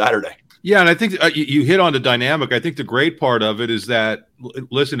to on Saturday. Yeah, and I think you hit on the dynamic. I think the great part of it is that,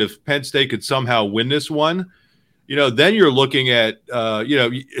 listen, if Penn State could somehow win this one, then you're looking at,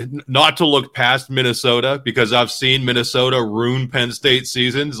 not to look past Minnesota, because I've seen Minnesota ruin Penn State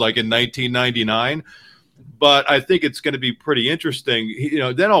seasons like in 1999. But I think it's going to be pretty interesting.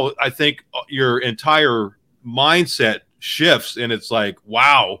 Then I think your entire mindset shifts, and it's like,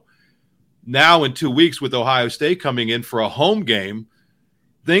 wow, now in 2 weeks with Ohio State coming in for a home game,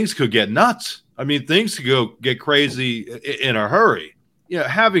 things could get nuts. I mean, things could get crazy in a hurry.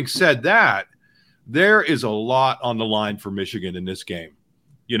 Having said that, there is a lot on the line for Michigan in this game.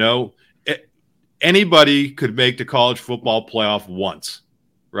 Anybody could make the college football playoff once,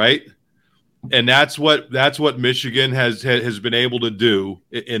 right? And that's what Michigan has been able to do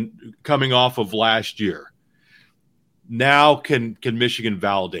in coming off of last year. Now, can Michigan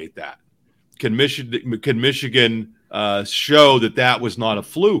validate that? Can Michigan show that was not a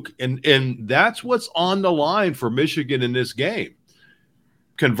fluke? And that's what's on the line for Michigan in this game.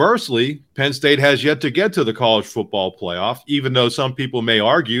 Conversely, Penn State has yet to get to the college football playoff, even though some people may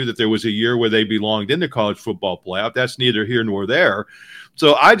argue that there was a year where they belonged in the college football playoff. That's neither here nor there.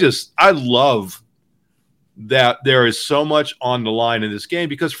 So I love that there is so much on the line in this game,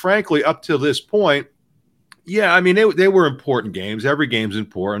 because frankly, up to this point, yeah, I mean, they were important games. Every game's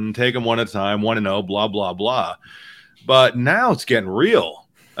important. Take them one at a time, 1-0, blah, blah, blah. But now it's getting real.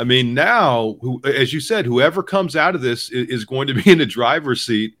 I mean, now, as you said, whoever comes out of this is going to be in the driver's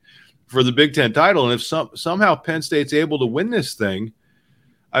seat for the Big Ten title. And if somehow Penn State's able to win this thing,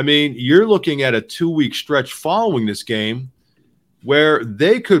 I mean, you're looking at a 2-week stretch following this game where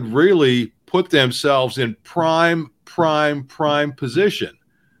they could really put themselves in prime position.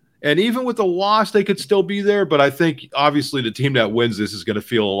 And even with the loss, they could still be there. But I think obviously the team that wins this is going to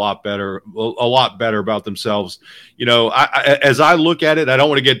feel a lot better about themselves. As I look at it, I don't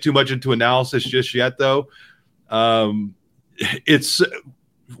want to get too much into analysis just yet, though.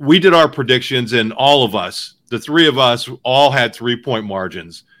 We did our predictions, and all of us, the three of us, all had 3-point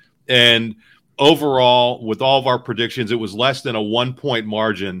margins. And overall, with all of our predictions, it was less than a 1-point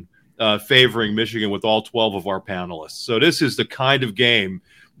margin favoring Michigan with all 12 of our panelists. So this is the kind of game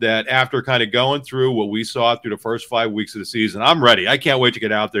that, after kind of going through what we saw through the first 5 weeks of the season, I'm ready. I can't wait to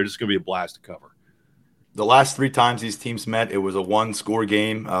get out there. It's going to be a blast to cover. The last 3 times these teams met, it was a 1-score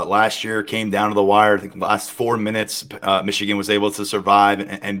game. Last year came down to the wire. I think the last 4 minutes, Michigan was able to survive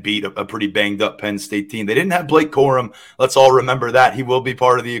and beat a pretty banged-up Penn State team. They didn't have Blake Corum. Let's all remember that. He will be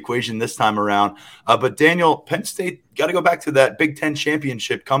part of the equation this time around. But, Daniel, Penn State got to go back to that Big Ten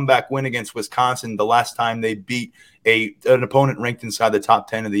championship comeback win against Wisconsin the last time they beat an opponent ranked inside the top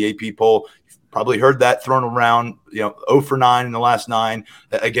 10 of the AP poll. Probably heard that thrown around, 0 for 9 in the last 9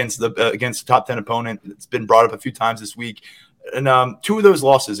 against the top 10 opponent. It's been brought up a few times this week. And two of those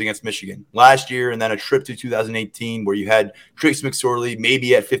losses against Michigan last year, and then a trip to 2018 where you had Trace McSorley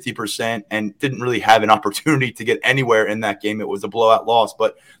maybe at 50% and didn't really have an opportunity to get anywhere in that game. It was a blowout loss,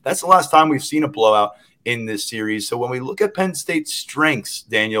 but that's the last time we've seen a blowout in this series. So when we look at Penn State's strengths,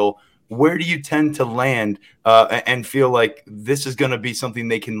 Daniel, where do you tend to land and feel like this is going to be something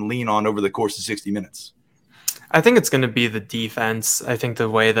they can lean on over the course of 60 minutes? I think it's going to be the defense. I think the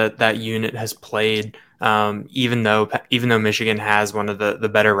way that unit has played, even though Michigan has one of the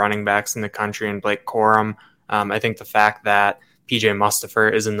better running backs in the country in Blake Corum, I think the fact that PJ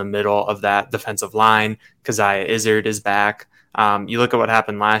Mustipher is in the middle of that defensive line, Keziah Izzard is back. You look at what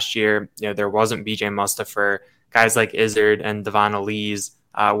happened last year. There wasn't BJ Mustipher. Guys like Izzard and Devon Elise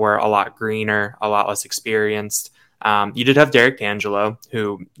were a lot greener, a lot less experienced. You did have Derek D'Angelo,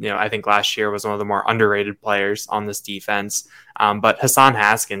 who, I think last year was one of the more underrated players on this defense. But Hassan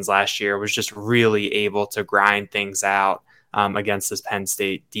Haskins last year was just really able to grind things out against this Penn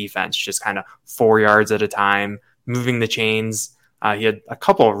State defense, just kind of 4 yards at a time, moving the chains. He had a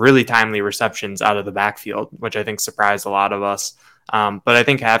couple of really timely receptions out of the backfield, which I think surprised a lot of us. But I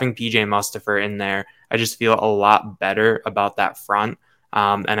think having PJ Mustipher in there, I just feel a lot better about that front.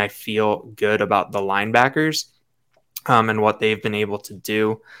 And I feel good about the linebackers and what they've been able to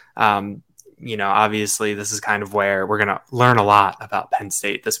do. Obviously this is kind of where we're going to learn a lot about Penn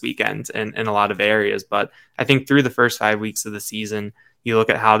State this weekend in a lot of areas. But I think through the first 5 weeks of the season, you look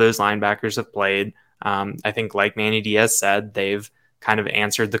at how those linebackers have played. I think like Manny Diaz said, they've kind of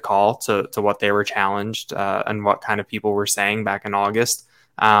answered the call to what they were challenged and what kind of people were saying back in August.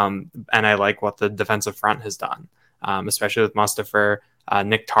 And I like what the defensive front has done, especially with Mustipher.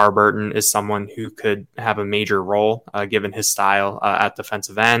 Nick Tarburton is someone who could have a major role given his style at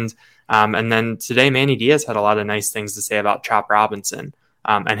defensive end. And then today, Manny Diaz had a lot of nice things to say about Chop Robinson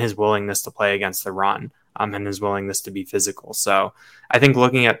and his willingness to play against the run and his willingness to be physical. So I think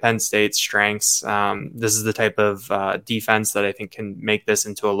looking at Penn State's strengths, this is the type of defense that I think can make this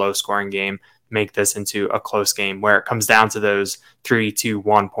into a low-scoring game, make this into a close game where it comes down to those 3, 2,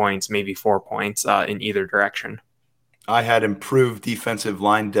 1 points, maybe 4 points in either direction. I had improved defensive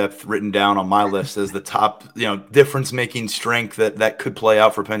line depth written down on my list as the top, difference-making strength that could play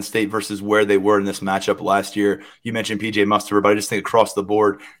out for Penn State versus where they were in this matchup last year. You mentioned PJ Mustipher, but I just think across the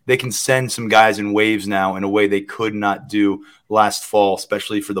board, they can send some guys in waves now in a way they could not do last fall,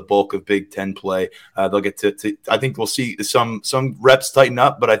 especially for the bulk of Big Ten play. They'll get to I think we'll see some reps tighten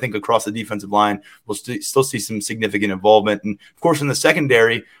up, but I think across the defensive line, we'll still see some significant involvement. And of course, in the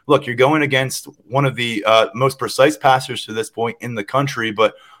secondary, look, you're going against one of the most precise passers to this point in the country,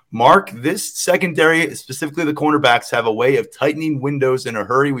 but Mark, this secondary, specifically the cornerbacks, have a way of tightening windows in a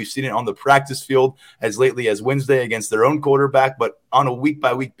hurry. We've seen it on the practice field as lately as Wednesday against their own quarterback, but on a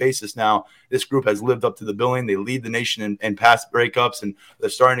week-by-week basis now, this group has lived up to the billing. They lead the nation in pass breakups, and they're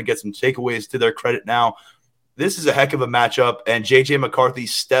starting to get some takeaways to their credit now. This is a heck of a matchup, and J.J. McCarthy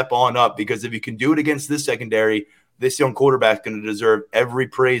step on up, because if you can do it against this secondary, this young quarterback is going to deserve every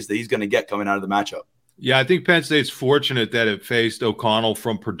praise that he's going to get coming out of the matchup. Yeah, I think Penn State's fortunate that it faced O'Connell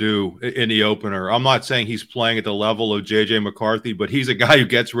from Purdue in the opener. I'm not saying he's playing at the level of J.J. McCarthy, but he's a guy who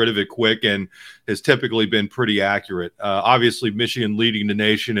gets rid of it quick and has typically been pretty accurate. Obviously, Michigan leading the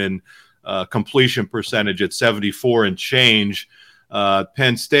nation in completion percentage at 74 and change.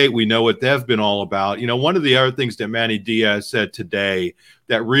 Penn State, we know what they've been all about. One of the other things that Manny Diaz said today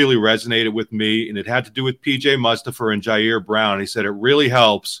that really resonated with me, and it had to do with PJ Mustipher and Jair Brown. He said it really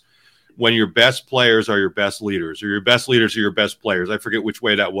helps when your best players are your best leaders, or your best leaders are your best players. I forget which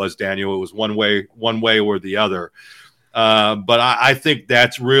way that was, Daniel. It was one way or the other. But I think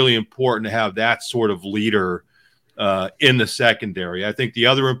that's really important to have that sort of leader in the secondary. I think the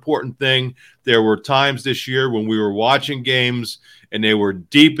other important thing, there were times this year when we were watching games and they were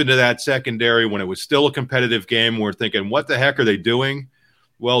deep into that secondary when it was still a competitive game. We're thinking, what the heck are they doing?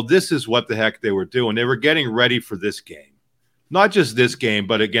 Well, this is what the heck they were doing. They were getting ready for this game. Not just this game,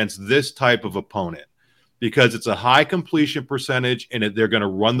 but against this type of opponent, because it's a high completion percentage and they're going to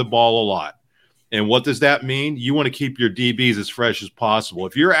run the ball a lot. And what does that mean? You want to keep your DBs as fresh as possible.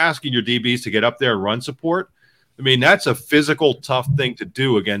 If you're asking your DBs to get up there and run support, that's a physical, tough thing to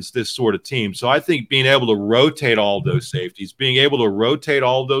do against this sort of team. So I think being able to rotate all those safeties, being able to rotate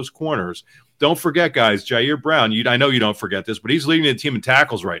all those corners. Don't forget, guys, Jair Brown, I know you don't forget this, but he's leading the team in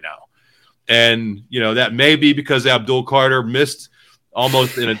tackles right now. And, that may be because Abdul Carter missed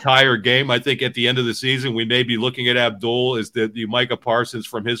almost an entire game. I think at the end of the season, we may be looking at Abdul as the Micah Parsons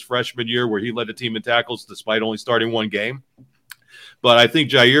from his freshman year, where he led the team in tackles despite only starting one game. But I think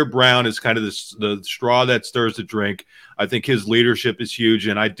Jair Brown is kind of the straw that stirs the drink. I think his leadership is huge.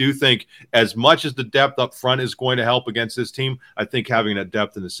 And I do think as much as the depth up front is going to help against this team, I think having that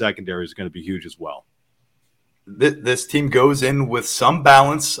depth in the secondary is going to be huge as well. This team goes in with some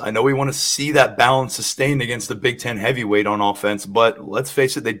balance. I know we want to see that balance sustained against the Big Ten heavyweight on offense, but let's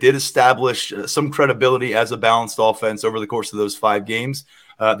face it, they did establish some credibility as a balanced offense over the course of those 5 games.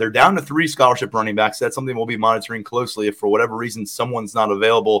 They're down to 3 scholarship running backs. That's something we'll be monitoring closely if for whatever reason someone's not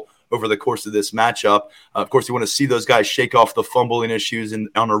available over the course of this matchup. Of course, you want to see those guys shake off the fumbling issues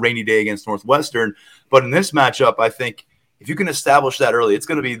on a rainy day against Northwestern. But in this matchup, I think if you can establish that early, it's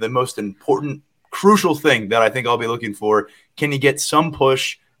going to be the most important crucial thing that I think I'll be looking for. Can you get some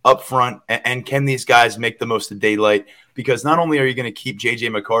push up front, and can these guys make the most of daylight? Because not only are you going to keep J.J.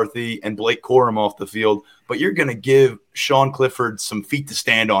 McCarthy and Blake Corum off the field, but you're going to give Sean Clifford some feet to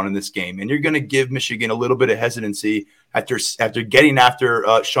stand on in this game, and you're going to give Michigan a little bit of hesitancy after getting after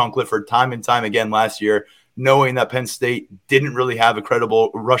Sean Clifford time and time again last year, knowing that Penn State didn't really have a credible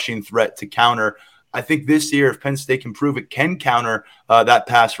rushing threat to counter. I think this year, if Penn State can prove it can counter that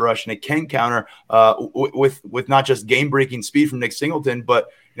pass rush, and it can counter with not just game-breaking speed from Nick Singleton, but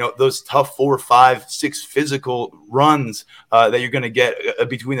those tough 4, 5, 6 physical runs that you're going to get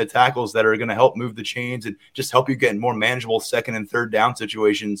between the tackles that are going to help move the chains and just help you get in more manageable second and third down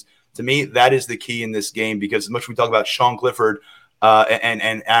situations. To me, that is the key in this game, because as much as we talk about Sean Clifford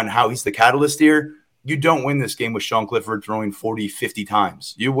and how he's the catalyst here, you don't win this game with Sean Clifford throwing 40, 50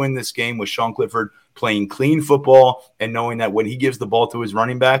 times. You win this game with Sean Clifford playing clean football and knowing that when he gives the ball to his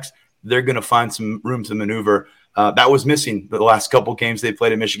running backs, they're going to find some room to maneuver. That was missing the last couple games they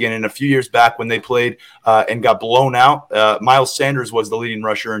played at Michigan. And a few years back when they played and got blown out, Miles Sanders was the leading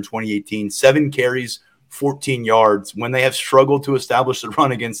rusher in 2018. 7 carries, 14 yards. When they have struggled to establish the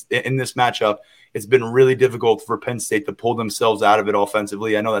run in this matchup, it's been really difficult for Penn State to pull themselves out of it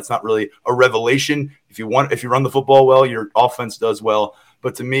offensively. I know that's not really a revelation. If you run the football well, your offense does well.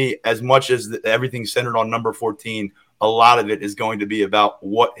 But to me, as much as everything's centered on number 14, a lot of it is going to be about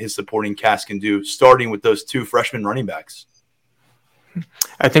what his supporting cast can do, starting with those 2 freshman running backs.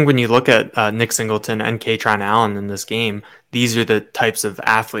 I think when you look at Nick Singleton and Kaytron Allen in this game, these are the types of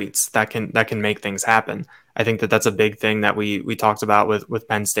athletes that can make things happen. I think that's a big thing that we talked about with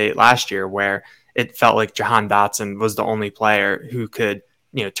Penn State last year, where it felt like Jahan Dotson was the only player who could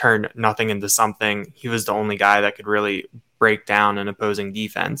turn nothing into something. He was the only guy that could really break down an opposing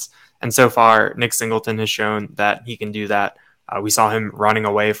defense. And so far, Nick Singleton has shown that he can do that. We saw him running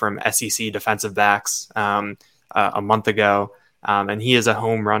away from SEC defensive backs a month ago, and he is a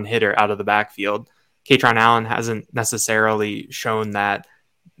home run hitter out of the backfield. Kaytron Allen hasn't necessarily shown that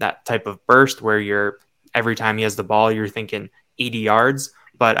type of burst where every time he has the ball, you're thinking 80 yards.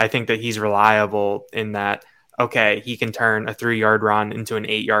 But I think that he's reliable in that, okay, he can turn a 3-yard run into an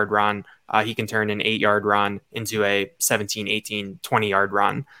 8-yard run. He can turn an 8-yard run into a 17, 18, 20-yard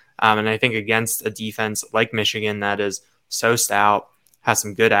run. And I think against a defense like Michigan that is so stout, has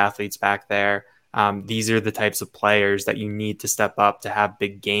some good athletes back there, these are the types of players that you need to step up to have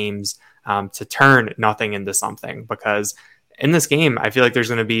big games, to turn nothing into something. Because in this game, I feel like there's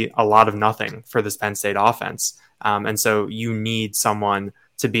going to be a lot of nothing for this Penn State offense. And so you need someone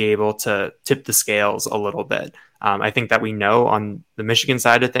to be able to tip the scales a little bit. I think that we know on the Michigan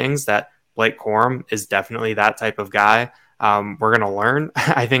side of things that Blake Corum is definitely that type of guy. We're going to learn,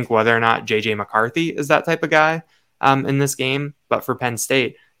 I think, whether or not J.J. McCarthy is that type of guy in this game. But for Penn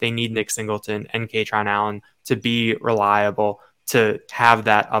State, they need Nick Singleton and Kaytron Allen to be reliable, to have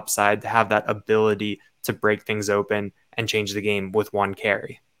that upside, to have that ability to break things open and change the game with one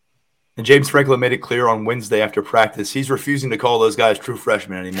carry. And James Franklin made it clear on Wednesday after practice, he's refusing to call those guys true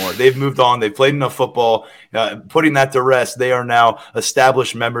freshmen anymore. They've moved on. They've played enough football. Putting that to rest, they are now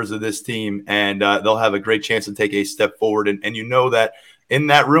established members of this team, and they'll have a great chance to take a step forward. And you know that in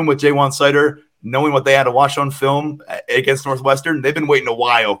that room with Ja'Juan Seider, knowing what they had to watch on film against Northwestern, they've been waiting a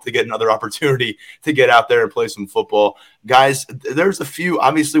while to get another opportunity to get out there and play some football. Guys, there's a few,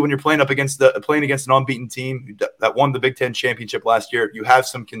 obviously, when you're playing against an unbeaten team that won the Big Ten championship last year, you have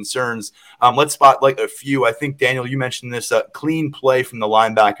some concerns. Let's spot like a few. I think, Daniel, you mentioned this, clean play from the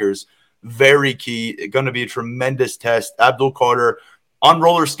linebackers, very key, going to be a tremendous test. Abdul Carter on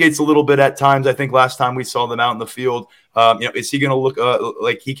roller skates a little bit at times. I think last time we saw them out in the field, is he going to look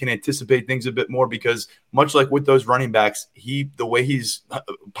like he can anticipate things a bit more? Because much like with those running backs, the way he's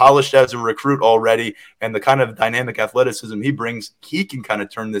polished as a recruit already and the kind of dynamic athleticism he brings, he can kind of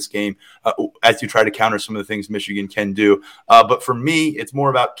turn this game as you try to counter some of the things Michigan can do. But for me, it's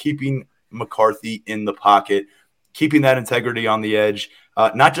more about keeping McCarthy in the pocket, keeping that integrity on the edge,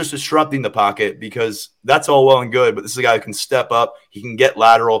 not just disrupting the pocket, because that's all well and good, but this is a guy who can step up. He can get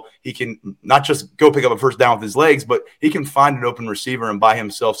lateral. He can not just go pick up a first down with his legs, but he can find an open receiver and buy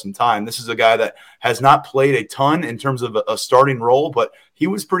himself some time. This is a guy that has not played a ton in terms of a starting role, but he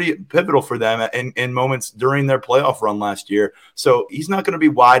was pretty pivotal for them in moments during their playoff run last year. So he's not going to be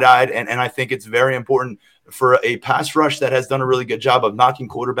wide-eyed, and I think it's very important for a pass rush that has done a really good job of knocking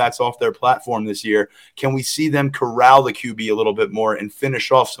quarterbacks off their platform this year. Can we see them corral the QB a little bit more and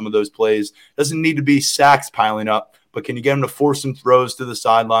finish off some of those plays? Doesn't need to be sacks piling up, but can you get him to force some throws to the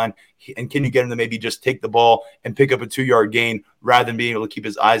sideline? And can you get him to maybe just take the ball and pick up a 2-yard gain rather than being able to keep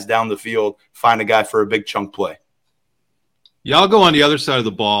his eyes down the field, find a guy for a big chunk play? Yeah, I'll go on the other side of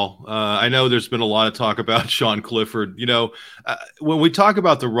the ball. I know there's been a lot of talk about Sean Clifford. When we talk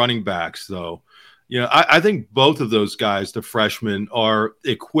about the running backs, though, I think both of those guys, the freshmen, are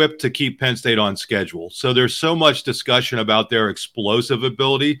equipped to keep Penn State on schedule. So there's so much discussion about their explosive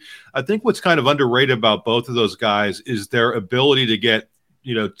ability. I think what's kind of underrated about both of those guys is their ability to get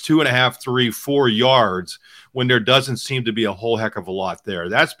 2.5, 3, 4 yards when there doesn't seem to be a whole heck of a lot there.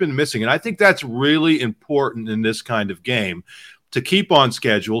 That's been missing. And I think that's really important in this kind of game, to keep on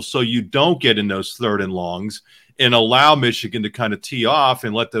schedule so you don't get in those 3rd and longs and allow Michigan to kind of tee off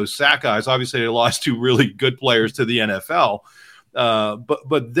and let those sack guys. Obviously, they lost 2 really good players to the NFL.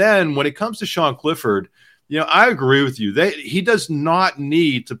 But then when it comes to Sean Clifford, I agree with you. He does not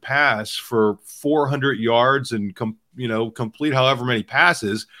need to pass for 400 yards and complete however many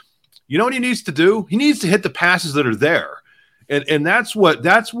passes. You know what he needs to do? He needs to hit the passes that are there. And that's what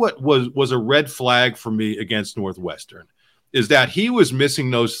was a red flag for me against Northwestern, is that he was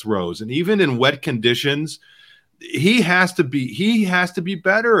missing those throws. And even in wet conditions, he has to be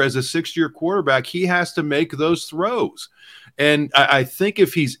better as a 6th-year quarterback. He has to make those throws. And I think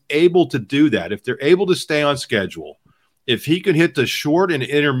if he's able to do that, if they're able to stay on schedule, if he can hit the short and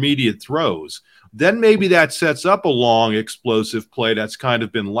intermediate throws, then maybe that sets up a long explosive play that's kind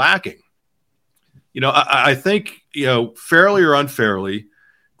of been lacking. I think, fairly or unfairly,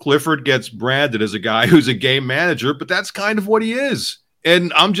 Clifford gets branded as a guy who's a game manager, but that's kind of what he is.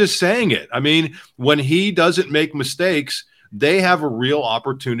 And I'm just saying it. I mean, when he doesn't make mistakes, they have a real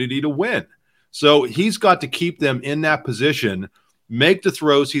opportunity to win. So he's got to keep them in that position, make the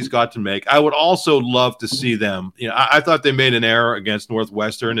throws he's got to make. I would also love to see them. I thought they made an error against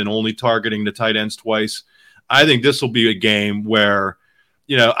Northwestern and only targeting the tight ends twice. I think this will be a game where,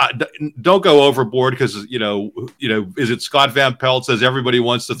 don't go overboard because, is it Scott Van Pelt says everybody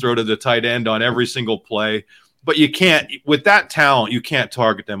wants to throw to the tight end on every single play. But you can't, with that talent, you can't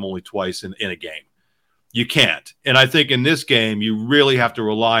target them only twice in a game. You can't. And I think in this game, you really have to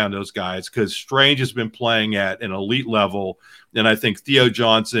rely on those guys because Strange has been playing at an elite level. And I think Theo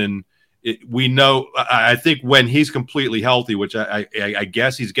Johnson, I think when he's completely healthy, which I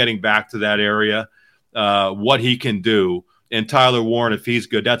guess he's getting back to that area, what he can do. And Tyler Warren, if he's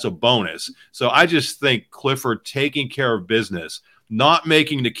good, that's a bonus. So I just think Clifford taking care of business, not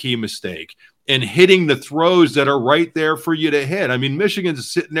making the key mistake, and hitting the throws that are right there for you to hit. I mean,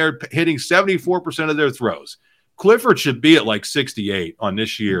 Michigan's sitting there hitting 74% of their throws. Clifford should be at like 68 on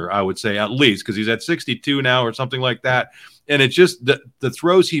this year, I would say, at least, because he's at 62 now or something like that. And it's just the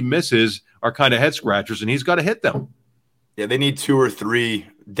throws he misses are kind of head scratchers, and he's got to hit them. Yeah, they need 2 or 3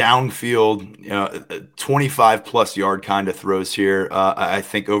 downfield, 25-plus yard kind of throws here. I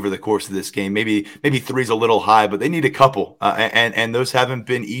think over the course of this game, maybe 3's a little high, but they need a couple, and those haven't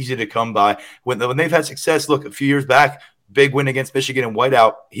been easy to come by. When they've had success, look, a few years back, big win against Michigan in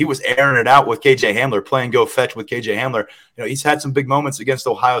whiteout, he was airing it out with KJ Hamler, playing go fetch with KJ Hamler. He's had some big moments against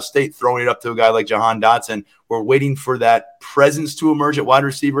Ohio State, throwing it up to a guy like Jahan Dotson. We're waiting for that presence to emerge at wide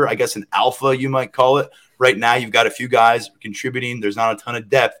receiver, I guess an alpha you might call it. Right now, you've got a few guys contributing. There's not a ton of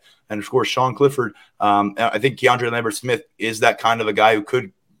depth. And, of course, Sean Clifford, I think Keandre Lambert-Smith is that kind of a guy who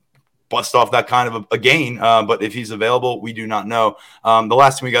could bust off that kind of a gain. But if he's available, we do not know. The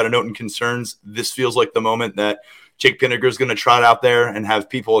last thing we got to note in concerns, this feels like the moment that Jake Pinnegar is going to trot out there and have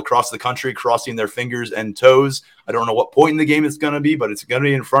people across the country crossing their fingers and toes. I don't know what point in the game it's going to be, but it's going to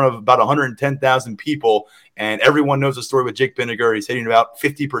be in front of about 110,000 people. And everyone knows the story with Jake Pinnegar. He's hitting about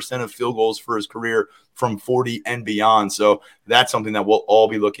 50% of field goals for his career from 40 and beyond. So that's something that we'll all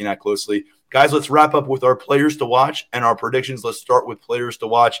be looking at closely. Guys, let's wrap up with our players to watch and our predictions. Let's start with players to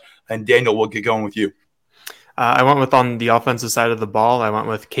watch. And Daniel, we'll get going with you. I went with, on the offensive side of the ball, I went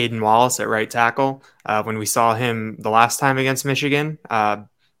with Caden Wallace at right tackle. When we saw him the last time against Michigan, David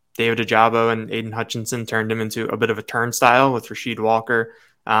Ajabo and Aiden Hutchinson turned him into a bit of a turnstile with Rasheed Walker.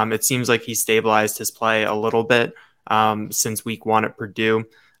 It seems like he stabilized his play a little bit since week 1 at Purdue.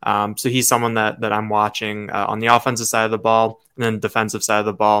 So he's someone that I'm watching on the offensive side of the ball. And then defensive side of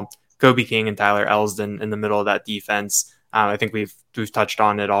the ball, Kobe King and Tyler Elsdon in the middle of that defense. I think we've touched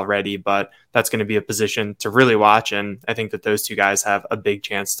on it already, but that's going to be a position to really watch. And I think that those two guys have a big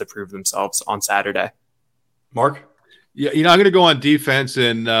chance to prove themselves on Saturday. Mark? Yeah, I'm going to go on defense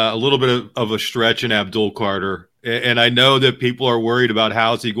and a little bit of a stretch in Abdul Carter. And I know that people are worried about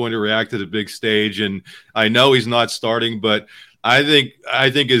how is he going to react to the big stage. And I know he's not starting, but I think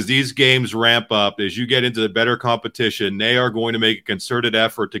as these games ramp up, as you get into the better competition, they are going to make a concerted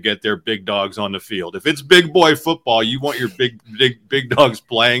effort to get their big dogs on the field. If it's big boy football, you want your big dogs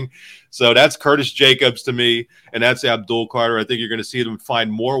playing. So that's Curtis Jacobs to me, and that's Abdul Carter. I think you're going to see them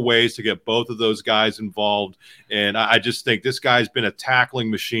find more ways to get both of those guys involved. And I just think this guy's been a tackling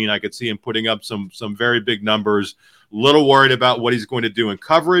machine. I could see him putting up some very big numbers. A little worried about what he's going to do in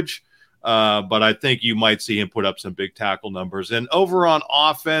coverage. But I think you might see him put up some big tackle numbers. And over on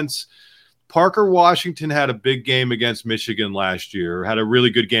offense, Parker Washington had a big game against Michigan last year, had a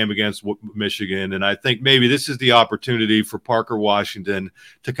really good game against Michigan. And I think maybe this is the opportunity for Parker Washington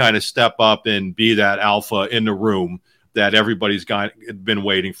to kind of step up and be that alpha in the room that everybody's been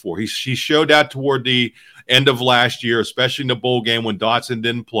waiting for. He showed that toward the end of last year, especially in the bowl game when Dotson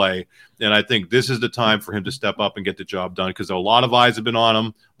didn't play. And I think this is the time for him to step up and get the job done because a lot of eyes have been on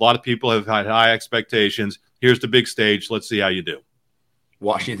him. A lot of people have had high expectations. Here's the big stage. Let's see how you do.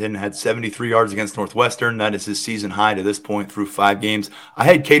 Washington had 73 yards against Northwestern. That is his season high to this point through 5 games. I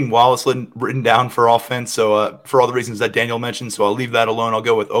had Caden Wallace written down for offense, so for all the reasons that Daniel mentioned, so I'll leave that alone. I'll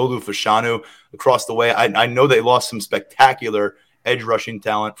go with Olu Fashanu across the way. I know they lost some spectacular edge rushing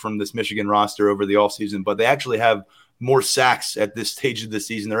talent from this Michigan roster over the offseason, but they actually have more sacks at this stage of the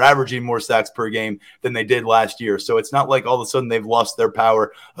season. They're averaging more sacks per game than they did last year. So it's not like all of a sudden they've lost their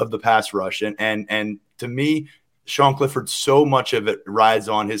power of the pass rush. And to me, Sean Clifford, so much of it rides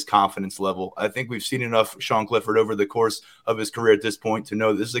on his confidence level. I think we've seen enough Sean Clifford over the course of his career at this point to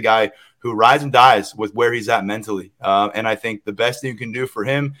know this is a guy who rides and dies with where he's at mentally. And I think the best thing you can do for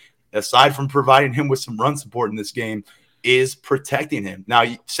him, aside from providing him with some run support in this game, is protecting him. Now,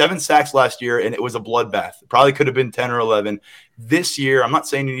 7 sacks last year, and it was a bloodbath. It probably could have been 10 or 11. This year, I'm not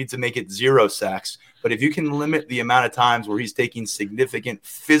saying you need to make it 0 sacks, but if you can limit the amount of times where he's taking significant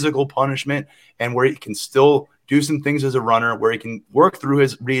physical punishment and where he can still do some things as a runner, where he can work through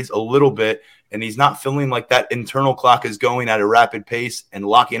his reads a little bit, and he's not feeling like that internal clock is going at a rapid pace and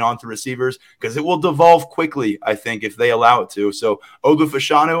locking onto receivers, because it will devolve quickly, I think, if they allow it to. So Olu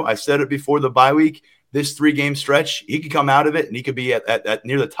Fashanu, I said it before the bye week, this 3-game stretch, he could come out of it and he could be at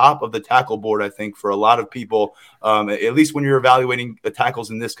near the top of the tackle board, I think, for a lot of people, at least when you're evaluating the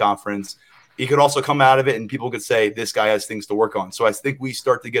tackles in this conference. He could also come out of it and people could say this guy has things to work on. So I think we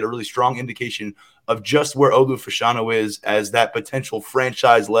start to get a really strong indication of just where Olu Fashanu is as that potential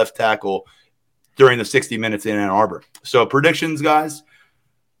franchise left tackle during the 60 minutes in Ann Arbor. So predictions, guys.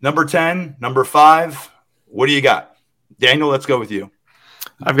 Number 10, number 5, what do you got? Daniel, let's go with you.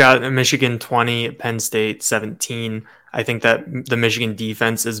 I've got Michigan 20, Penn State 17. I think that the Michigan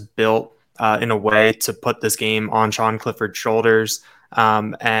defense is built in a way to put this game on Sean Clifford's shoulders.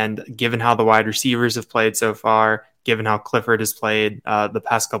 And given how the wide receivers have played so far, given how Clifford has played the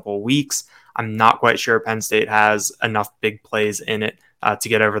past couple of weeks, I'm not quite sure Penn State has enough big plays in it to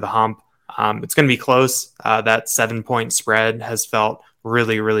get over the hump. It's going to be close. That 7-point spread has felt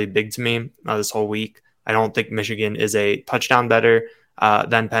really, really big to me this whole week. I don't think Michigan is a touchdown better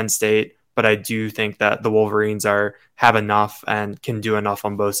than Penn State, but I do think that the Wolverines have enough and can do enough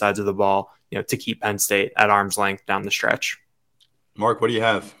on both sides of the ball, to keep Penn State at arm's length down the stretch. Mark, what do you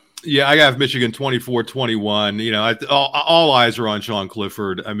have? Yeah, I have Michigan 24-21. All eyes are on Sean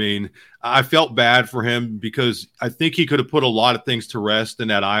Clifford. I mean, I felt bad for him because I think he could have put a lot of things to rest in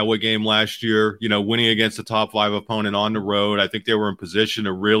that Iowa game last year, winning against a top 5 opponent on the road. I think they were in position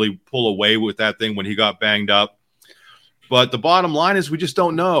to really pull away with that thing when he got banged up. But the bottom line is we just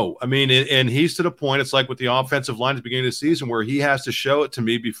don't know. I mean, and he's to the point, it's like with the offensive line at the beginning of the season where he has to show it to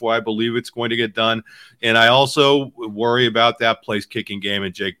me before I believe it's going to get done. And I also worry about that place kicking game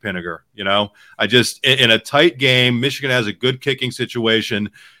in Jake Pinniger. I just, in a tight game, Michigan has a good kicking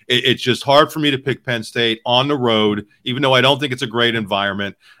situation. It's just hard for me to pick Penn State on the road, even though I don't think it's a great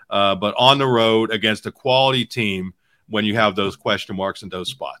environment, but on the road against a quality team when you have those question marks in those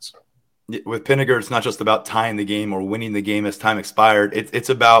spots. With Pinniger, it's not just about tying the game or winning the game as time expired. It's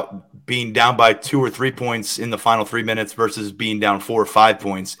about being down by 2 or 3 points in the final 3 minutes versus being down 4 or 5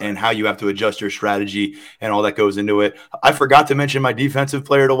 points, and how you have to adjust your strategy and all that goes into it. I forgot to mention my defensive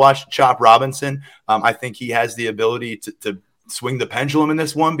player to watch, Chop Robinson. I think he has the ability to swing the pendulum in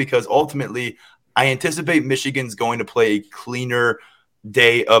this one, because ultimately I anticipate Michigan's going to play a cleaner,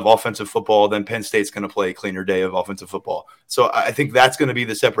 day of offensive football, then Penn State's going to play a cleaner day of offensive football. So I think that's going to be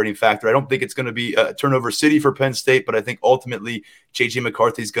the separating factor. I don't think it's going to be a turnover city for Penn State, but I think ultimately J.J.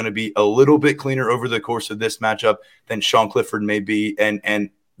 McCarthy is going to be a little bit cleaner over the course of this matchup than Sean Clifford may be. And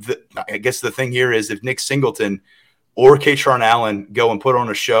I guess the thing here is if Nick Singleton or Kaytron Allen go and put on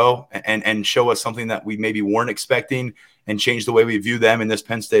a show and show us something that we maybe weren't expecting and change the way we view them in this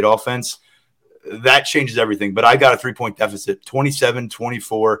Penn State offense, that changes everything. But I got a 3-point deficit,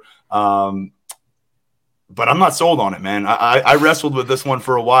 27-24. But I'm not sold on it, man. I wrestled with this one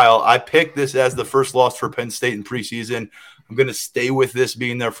for a while. I picked this as the first loss for Penn State in preseason. I'm going to stay with this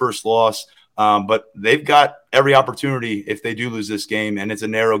being their first loss. But they've got every opportunity if they do lose this game, and it's a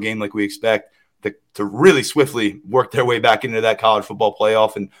narrow game like we expect, to really swiftly work their way back into that college football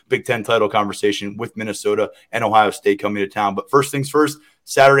playoff and Big Ten title conversation with Minnesota and Ohio State coming to town. But first things first,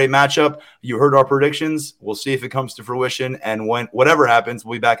 Saturday matchup. You heard our predictions. We'll see if it comes to fruition. And when whatever happens,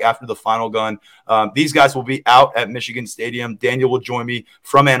 we'll be back after the final gun. These guys will be out at Michigan Stadium. Daniel will join me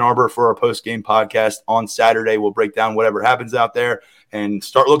from Ann Arbor for our post-game podcast on Saturday. We'll break down whatever happens out there and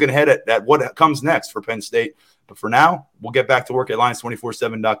start looking ahead at what comes next for Penn State. But for now, we'll get back to work at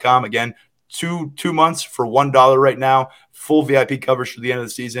Lions247.com. Again, two months for $1 right now. Full VIP coverage for the end of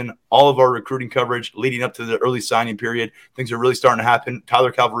the season. All of our recruiting coverage leading up to the early signing period. Things are really starting to happen.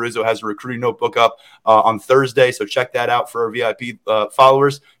 Tyler Calvarizzo has a recruiting notebook up on Thursday, so check that out for our VIP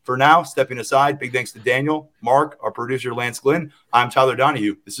followers. For now, stepping aside, big thanks to Daniel, Mark, our producer Lance Glynn. I'm Tyler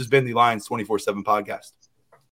Donahue. This has been the Lions 24/7 podcast.